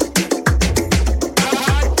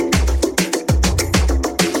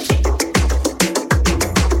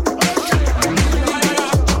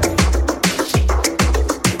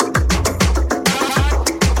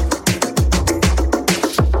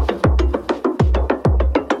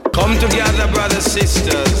 Come together, brothers,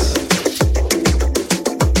 sisters.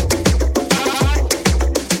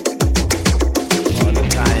 All the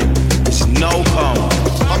time. It's no calm.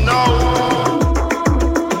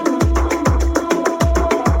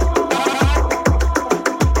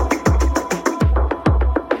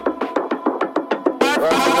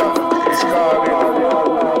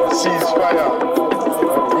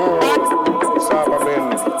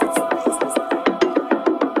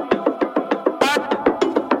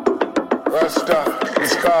 Rasta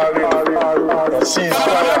is calling a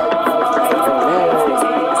ceasefire.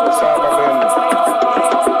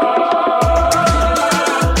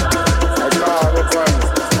 I call upon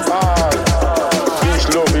all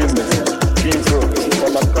peace-loving people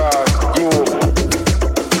from across Europe.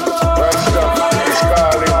 Rasta is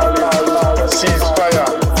calling a ceasefire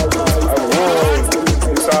and world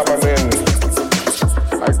disarmament.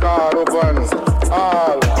 I call upon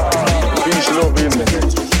all peace-loving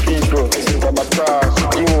people from across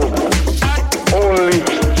Europe. Only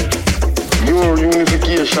your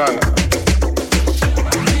unification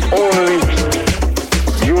Only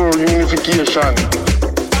your unification.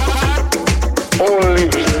 Only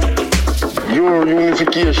your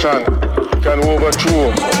unification can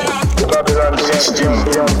overthrow Babylon system.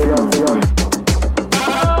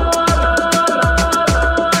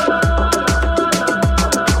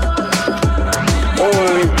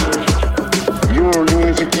 Only your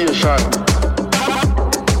unification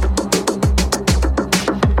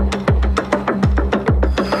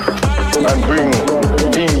and bring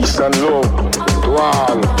peace and love to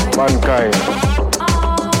all mankind.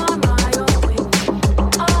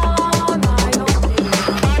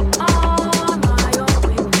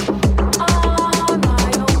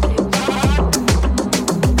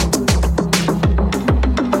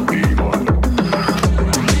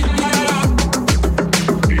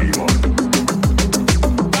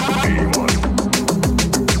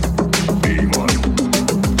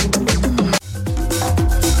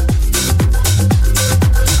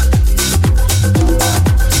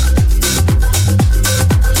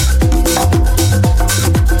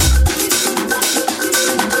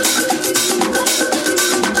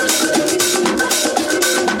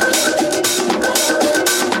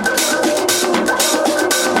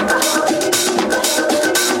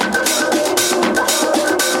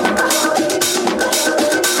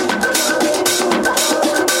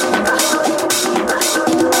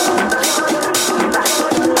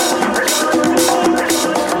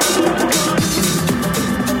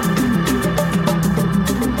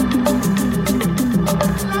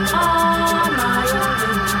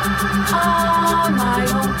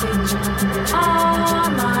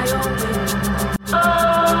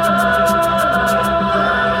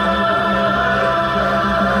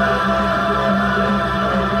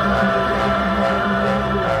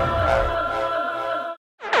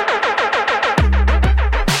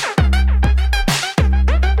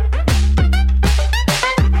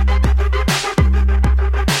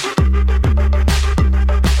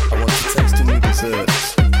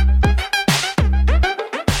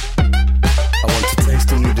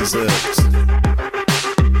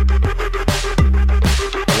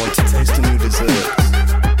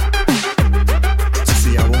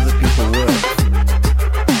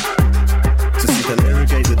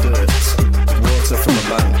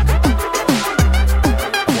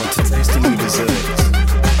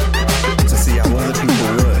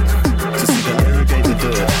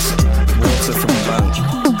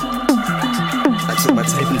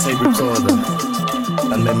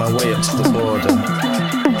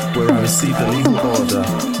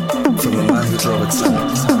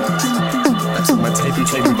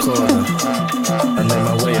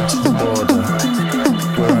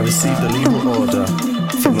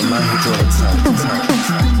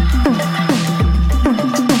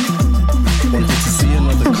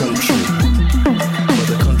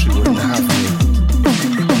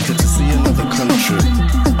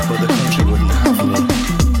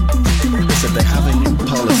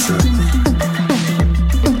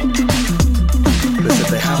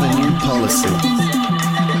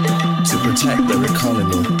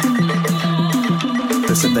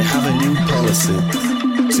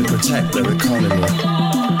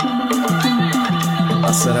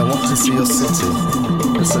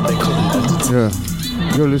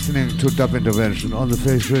 Dub Intervention on the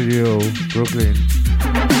Face Radio Brooklyn.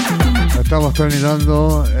 Estamos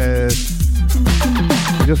terminando.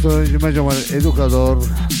 Yo me llamo Educador.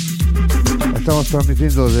 Estamos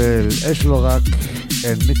transmitiendo del Eslogac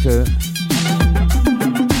en Mitte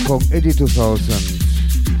con Eddie 2000.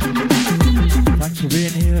 Thanks for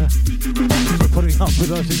being here, for putting up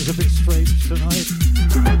with us. It was a bit strange tonight.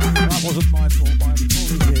 That wasn't my fault. My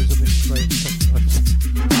apology is a bit strange sometimes.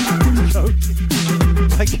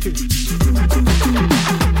 Thank you.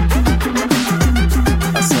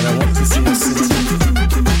 I said I want to see a city.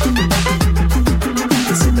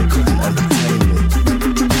 They said they couldn't entertain me.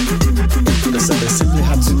 They said they simply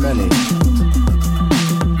had too many.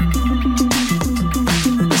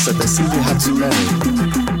 They said they simply had too many,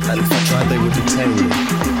 and if I tried they would detain me.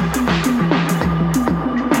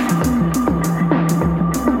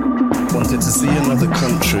 Wanted to see another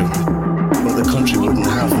country, but the country wouldn't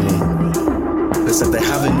have me. They said they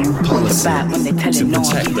have a new policy to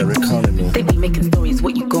protect their economy. They be making stories,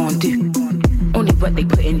 what you gon' do? Only what they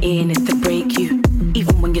putting in is to break you.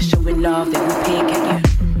 Even when you're showing love, they will pick at you.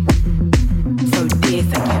 So dear,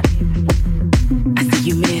 thank you. I see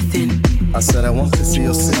you missing. I said I want to see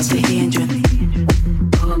your city. The hindrance.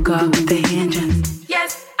 Oh God, with the hindrance.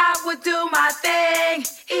 Yes, I would do my thing.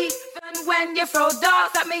 Even when you throw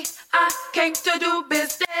darts at me, I came to do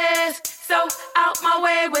business. So out my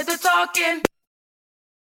way with the talking.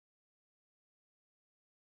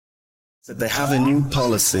 Said they have a new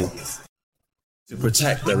policy to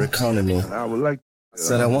protect their economy. I would like.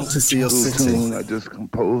 Said I want to see your city. I just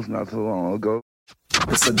composed not so long ago.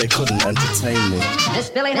 They said they couldn't entertain me.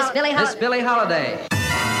 This Billie Holiday.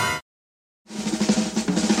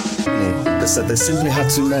 They said they simply had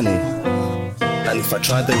too many, and if I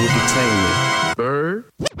tried they would detain me. Bird?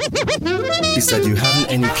 He said you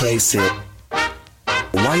haven't any place here.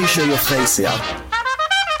 Why you show your face here?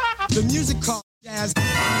 The music called jazz.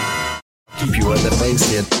 Keep you at the base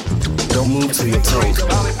here. Don't move till you're told.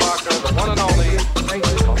 Charlie Parker, the one and only, a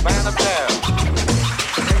man of jazz.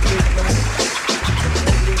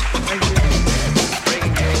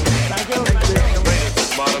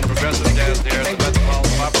 Modern progressive jazz here at the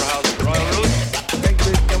Metropolitan Opera House at Royal Roost.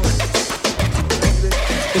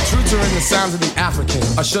 Its roots are in the sounds of the African,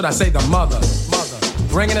 or should I say the mother,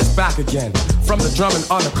 bringing us back again from the drumming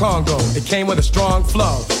on the Congo. It came with a strong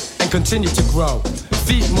flow and continued to grow.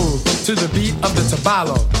 Feet move to the beat of the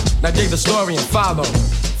tabalo. Now dig the story and follow,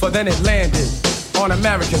 for then it landed on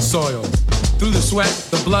American soil. Through the sweat,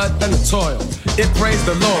 the blood, and the toil, it praised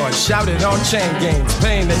the Lord, shouted on chain gangs.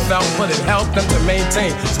 Pain they felt, but it helped them to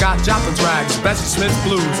maintain. Scott Joplin's rags, Bessie Smith's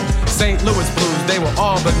blues, St. Louis blues, they were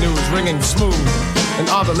all the news, ringing smooth in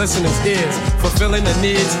all the listeners' ears, fulfilling the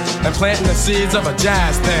needs and planting the seeds of a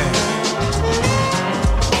jazz band.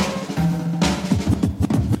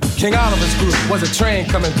 King Oliver's group was a train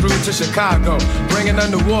coming through to Chicago, bringing a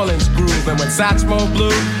New Orleans groove. And when Satchmo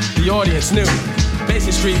blew, the audience knew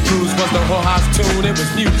Basin Street Blues was the whole house tune. It was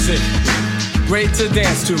music, great to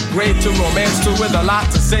dance to, great to romance to, with a lot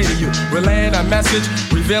to say to you, relaying a message,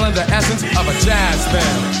 revealing the essence of a jazz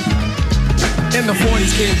band. In the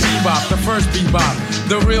 40s came bebop, the first bebop,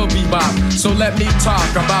 the real bebop. So let me talk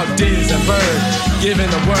about Diz and Bird, giving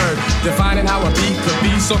the word, defining how a beat could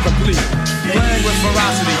be so complete. Playing with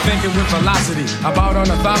ferocity, thinking with velocity, about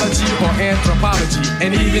ornithology or anthropology,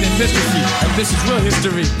 and even in history. And this is real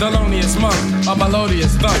history, Thelonious Monk, a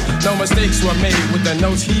melodious thump. No mistakes were made with the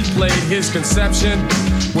notes he played. His conception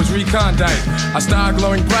was recondite, a star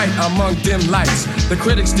glowing bright among dim lights. The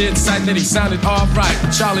critics did cite that he sounded alright.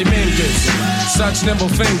 Charlie Mingus, such nimble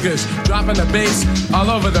fingers, dropping the bass all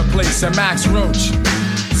over the place. And Max Roach,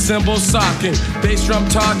 cymbals socking, bass drum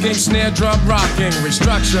talking, snare drum rocking,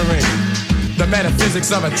 restructuring the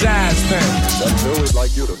metaphysics of a jazz thing. That's who we'd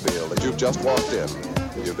like you to feel that you've just walked in.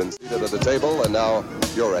 You've been seated at the table and now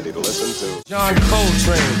you're ready to listen to John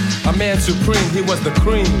Coltrane, a man supreme, he was the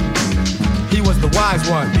cream. He was the wise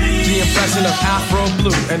one, the impression of Afro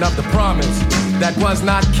blue and of the promise that was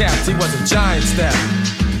not kept. He was a giant step.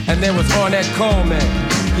 And there was Ornette Coleman,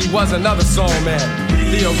 he was another soul man,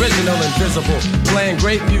 the original Invisible, playing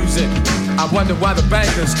great music. I wonder why the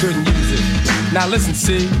bankers couldn't use it. Now listen,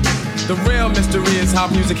 see, the real mystery is how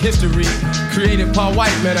music history created Paul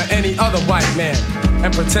Whiteman or any other white man,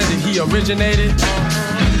 and pretended he originated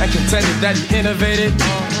and contended that he innovated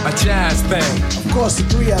a jazz thing. Of course, the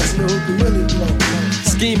three guys know who can really blow.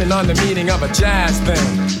 Scheming on the meaning of a jazz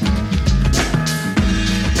thing.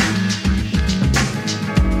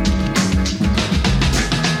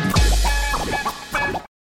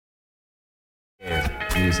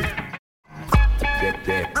 Music.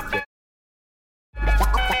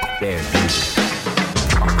 Dance music.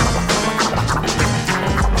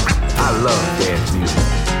 I love dance music.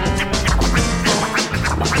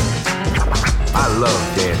 I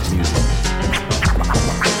love dance music.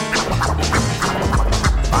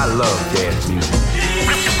 I love dance music.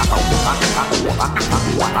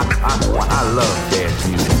 I love dance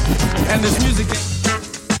music. And this music.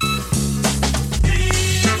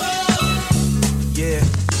 Yeah.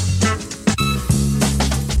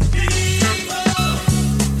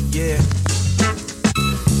 Yeah.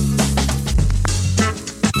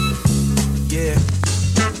 Yeah.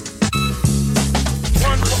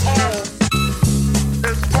 One for all.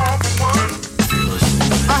 It's one for one.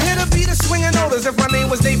 I hit a beat of swinging notice if my name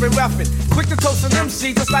was David Ruffin. Quick to toast an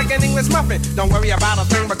MC just like an English muffin. Don't worry about a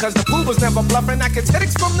thing because the fool was never bluffing. I get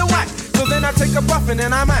headaches from the whack. So then I take a buffin'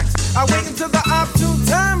 and I max. I wait until the opportune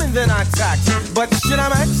time and then I tax. But shit,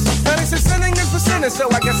 I'm X. And they say sinning is for sinners, so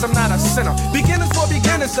I guess I'm not a sinner. Beginners for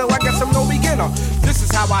beginners, so I guess I'm no beginner. This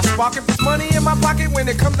is how I spark it. Puts money in my pocket. When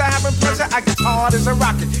it comes to having pleasure, I get hard as a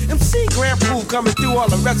rocket. MC Grand Pool coming through all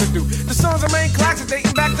the residue. The songs are main classics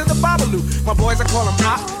dating back to the Babalu. My boys, I call them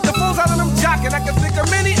hot. The phones out of them jocking. I can think of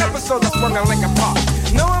many episodes I swung on Linkin Park.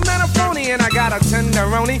 No, I'm not a phony and I got a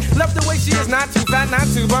tenderoni. Love the way she is, not too fat, not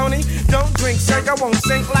too bony. Don't drink, shake, I won't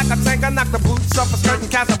sink like a tanker. Knock the boots off a skirt in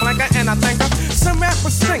Casablanca and I thank her. Some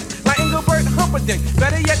rappers stink like Engelbert Humperdinck.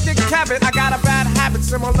 Better yet, Dick Cavett. I got a bad habit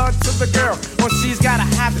similar to the girl when she's got a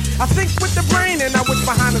habit. I think with the brain and I wish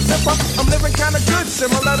behind the zipper. I'm living kinda good,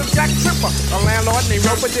 similar to Jack Tripper. A landlord named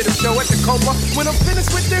Roper did a show at the Copa. When I'm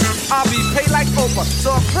finished with this, I'll be paid like Oprah.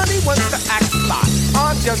 So if honey wants to act fly,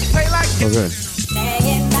 I'll just play like Okay.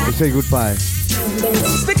 We say goodbye.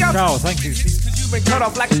 Stick out. Ciao, thank you.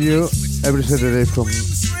 See you every Saturday from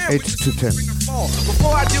 8 to 10.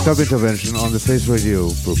 Top Intervention on the Face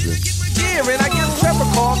Radio, Brooklyn. Yeah, and I give Trevor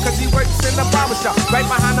a call because he works in the barbershop right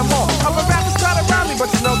behind the mall. Other rappers try to round me,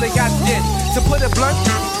 but you know they got dead. To put it blunt,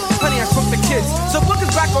 honey, I cook the kids. So book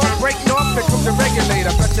is back off, breaking off, here comes the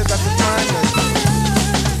regulator. Bet you that's the time.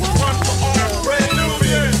 One for all, Red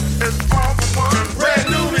Nubian. It's all for one, Red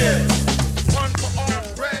Nubian. One for all,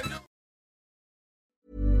 Red Nubian.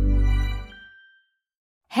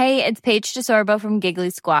 Hey, it's Paige DeSorbo from Giggly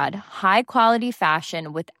Squad. High quality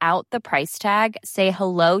fashion without the price tag. Say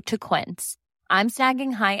hello to Quince. I'm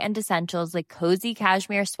snagging high-end essentials like cozy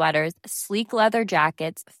cashmere sweaters, sleek leather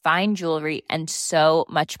jackets, fine jewelry, and so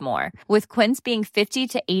much more. With Quince being 50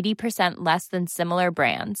 to 80% less than similar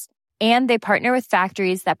brands. And they partner with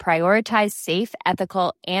factories that prioritize safe,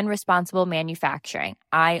 ethical, and responsible manufacturing.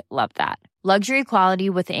 I love that. Luxury quality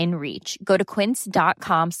within reach. Go to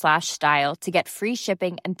quince.com/style to get free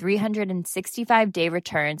shipping and 365-day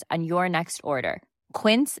returns on your next order.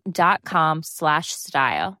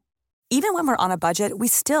 Quince.com/style. Even when we're on a budget, we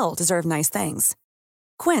still deserve nice things.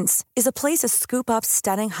 Quince is a place to scoop up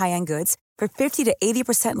stunning high-end goods for 50 to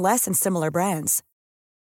 80% less than similar brands.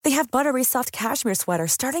 They have buttery soft cashmere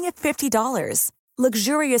sweaters starting at $50,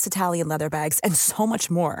 luxurious Italian leather bags, and so much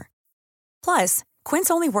more. Plus,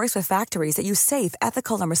 Quince only works with factories that use safe,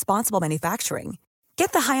 ethical, and responsible manufacturing.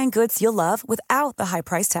 Get the high-end goods you'll love without the high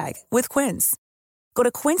price tag with Quince. Go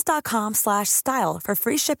to quince.com/style for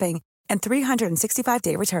free shipping and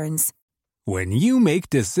 365-day returns. When you make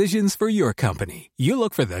decisions for your company, you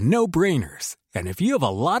look for the no-brainers. And if you have a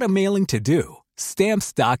lot of mailing to do,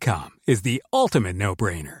 Stamps.com is the ultimate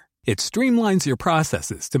no-brainer. It streamlines your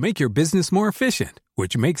processes to make your business more efficient,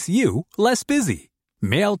 which makes you less busy.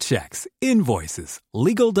 Mail checks, invoices,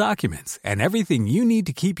 legal documents, and everything you need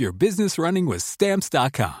to keep your business running with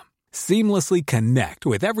Stamps.com. Seamlessly connect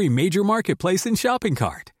with every major marketplace and shopping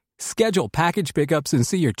cart. Schedule package pickups and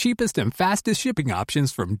see your cheapest and fastest shipping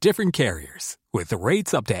options from different carriers, with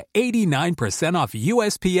rates up to 89% off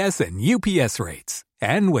USPS and UPS rates.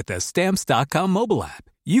 And with the Stamps.com mobile app,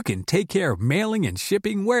 you can take care of mailing and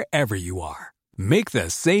shipping wherever you are. Make the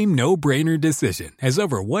same no-brainer decision as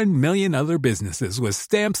over 1 million other businesses with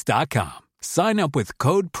Stamps.com. Sign up with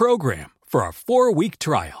code PROGRAM for a 4-week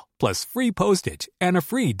trial, plus free postage and a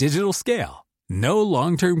free digital scale. No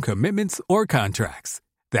long-term commitments or contracts.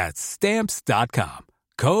 That's Stamps.com.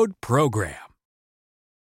 Code PROGRAM.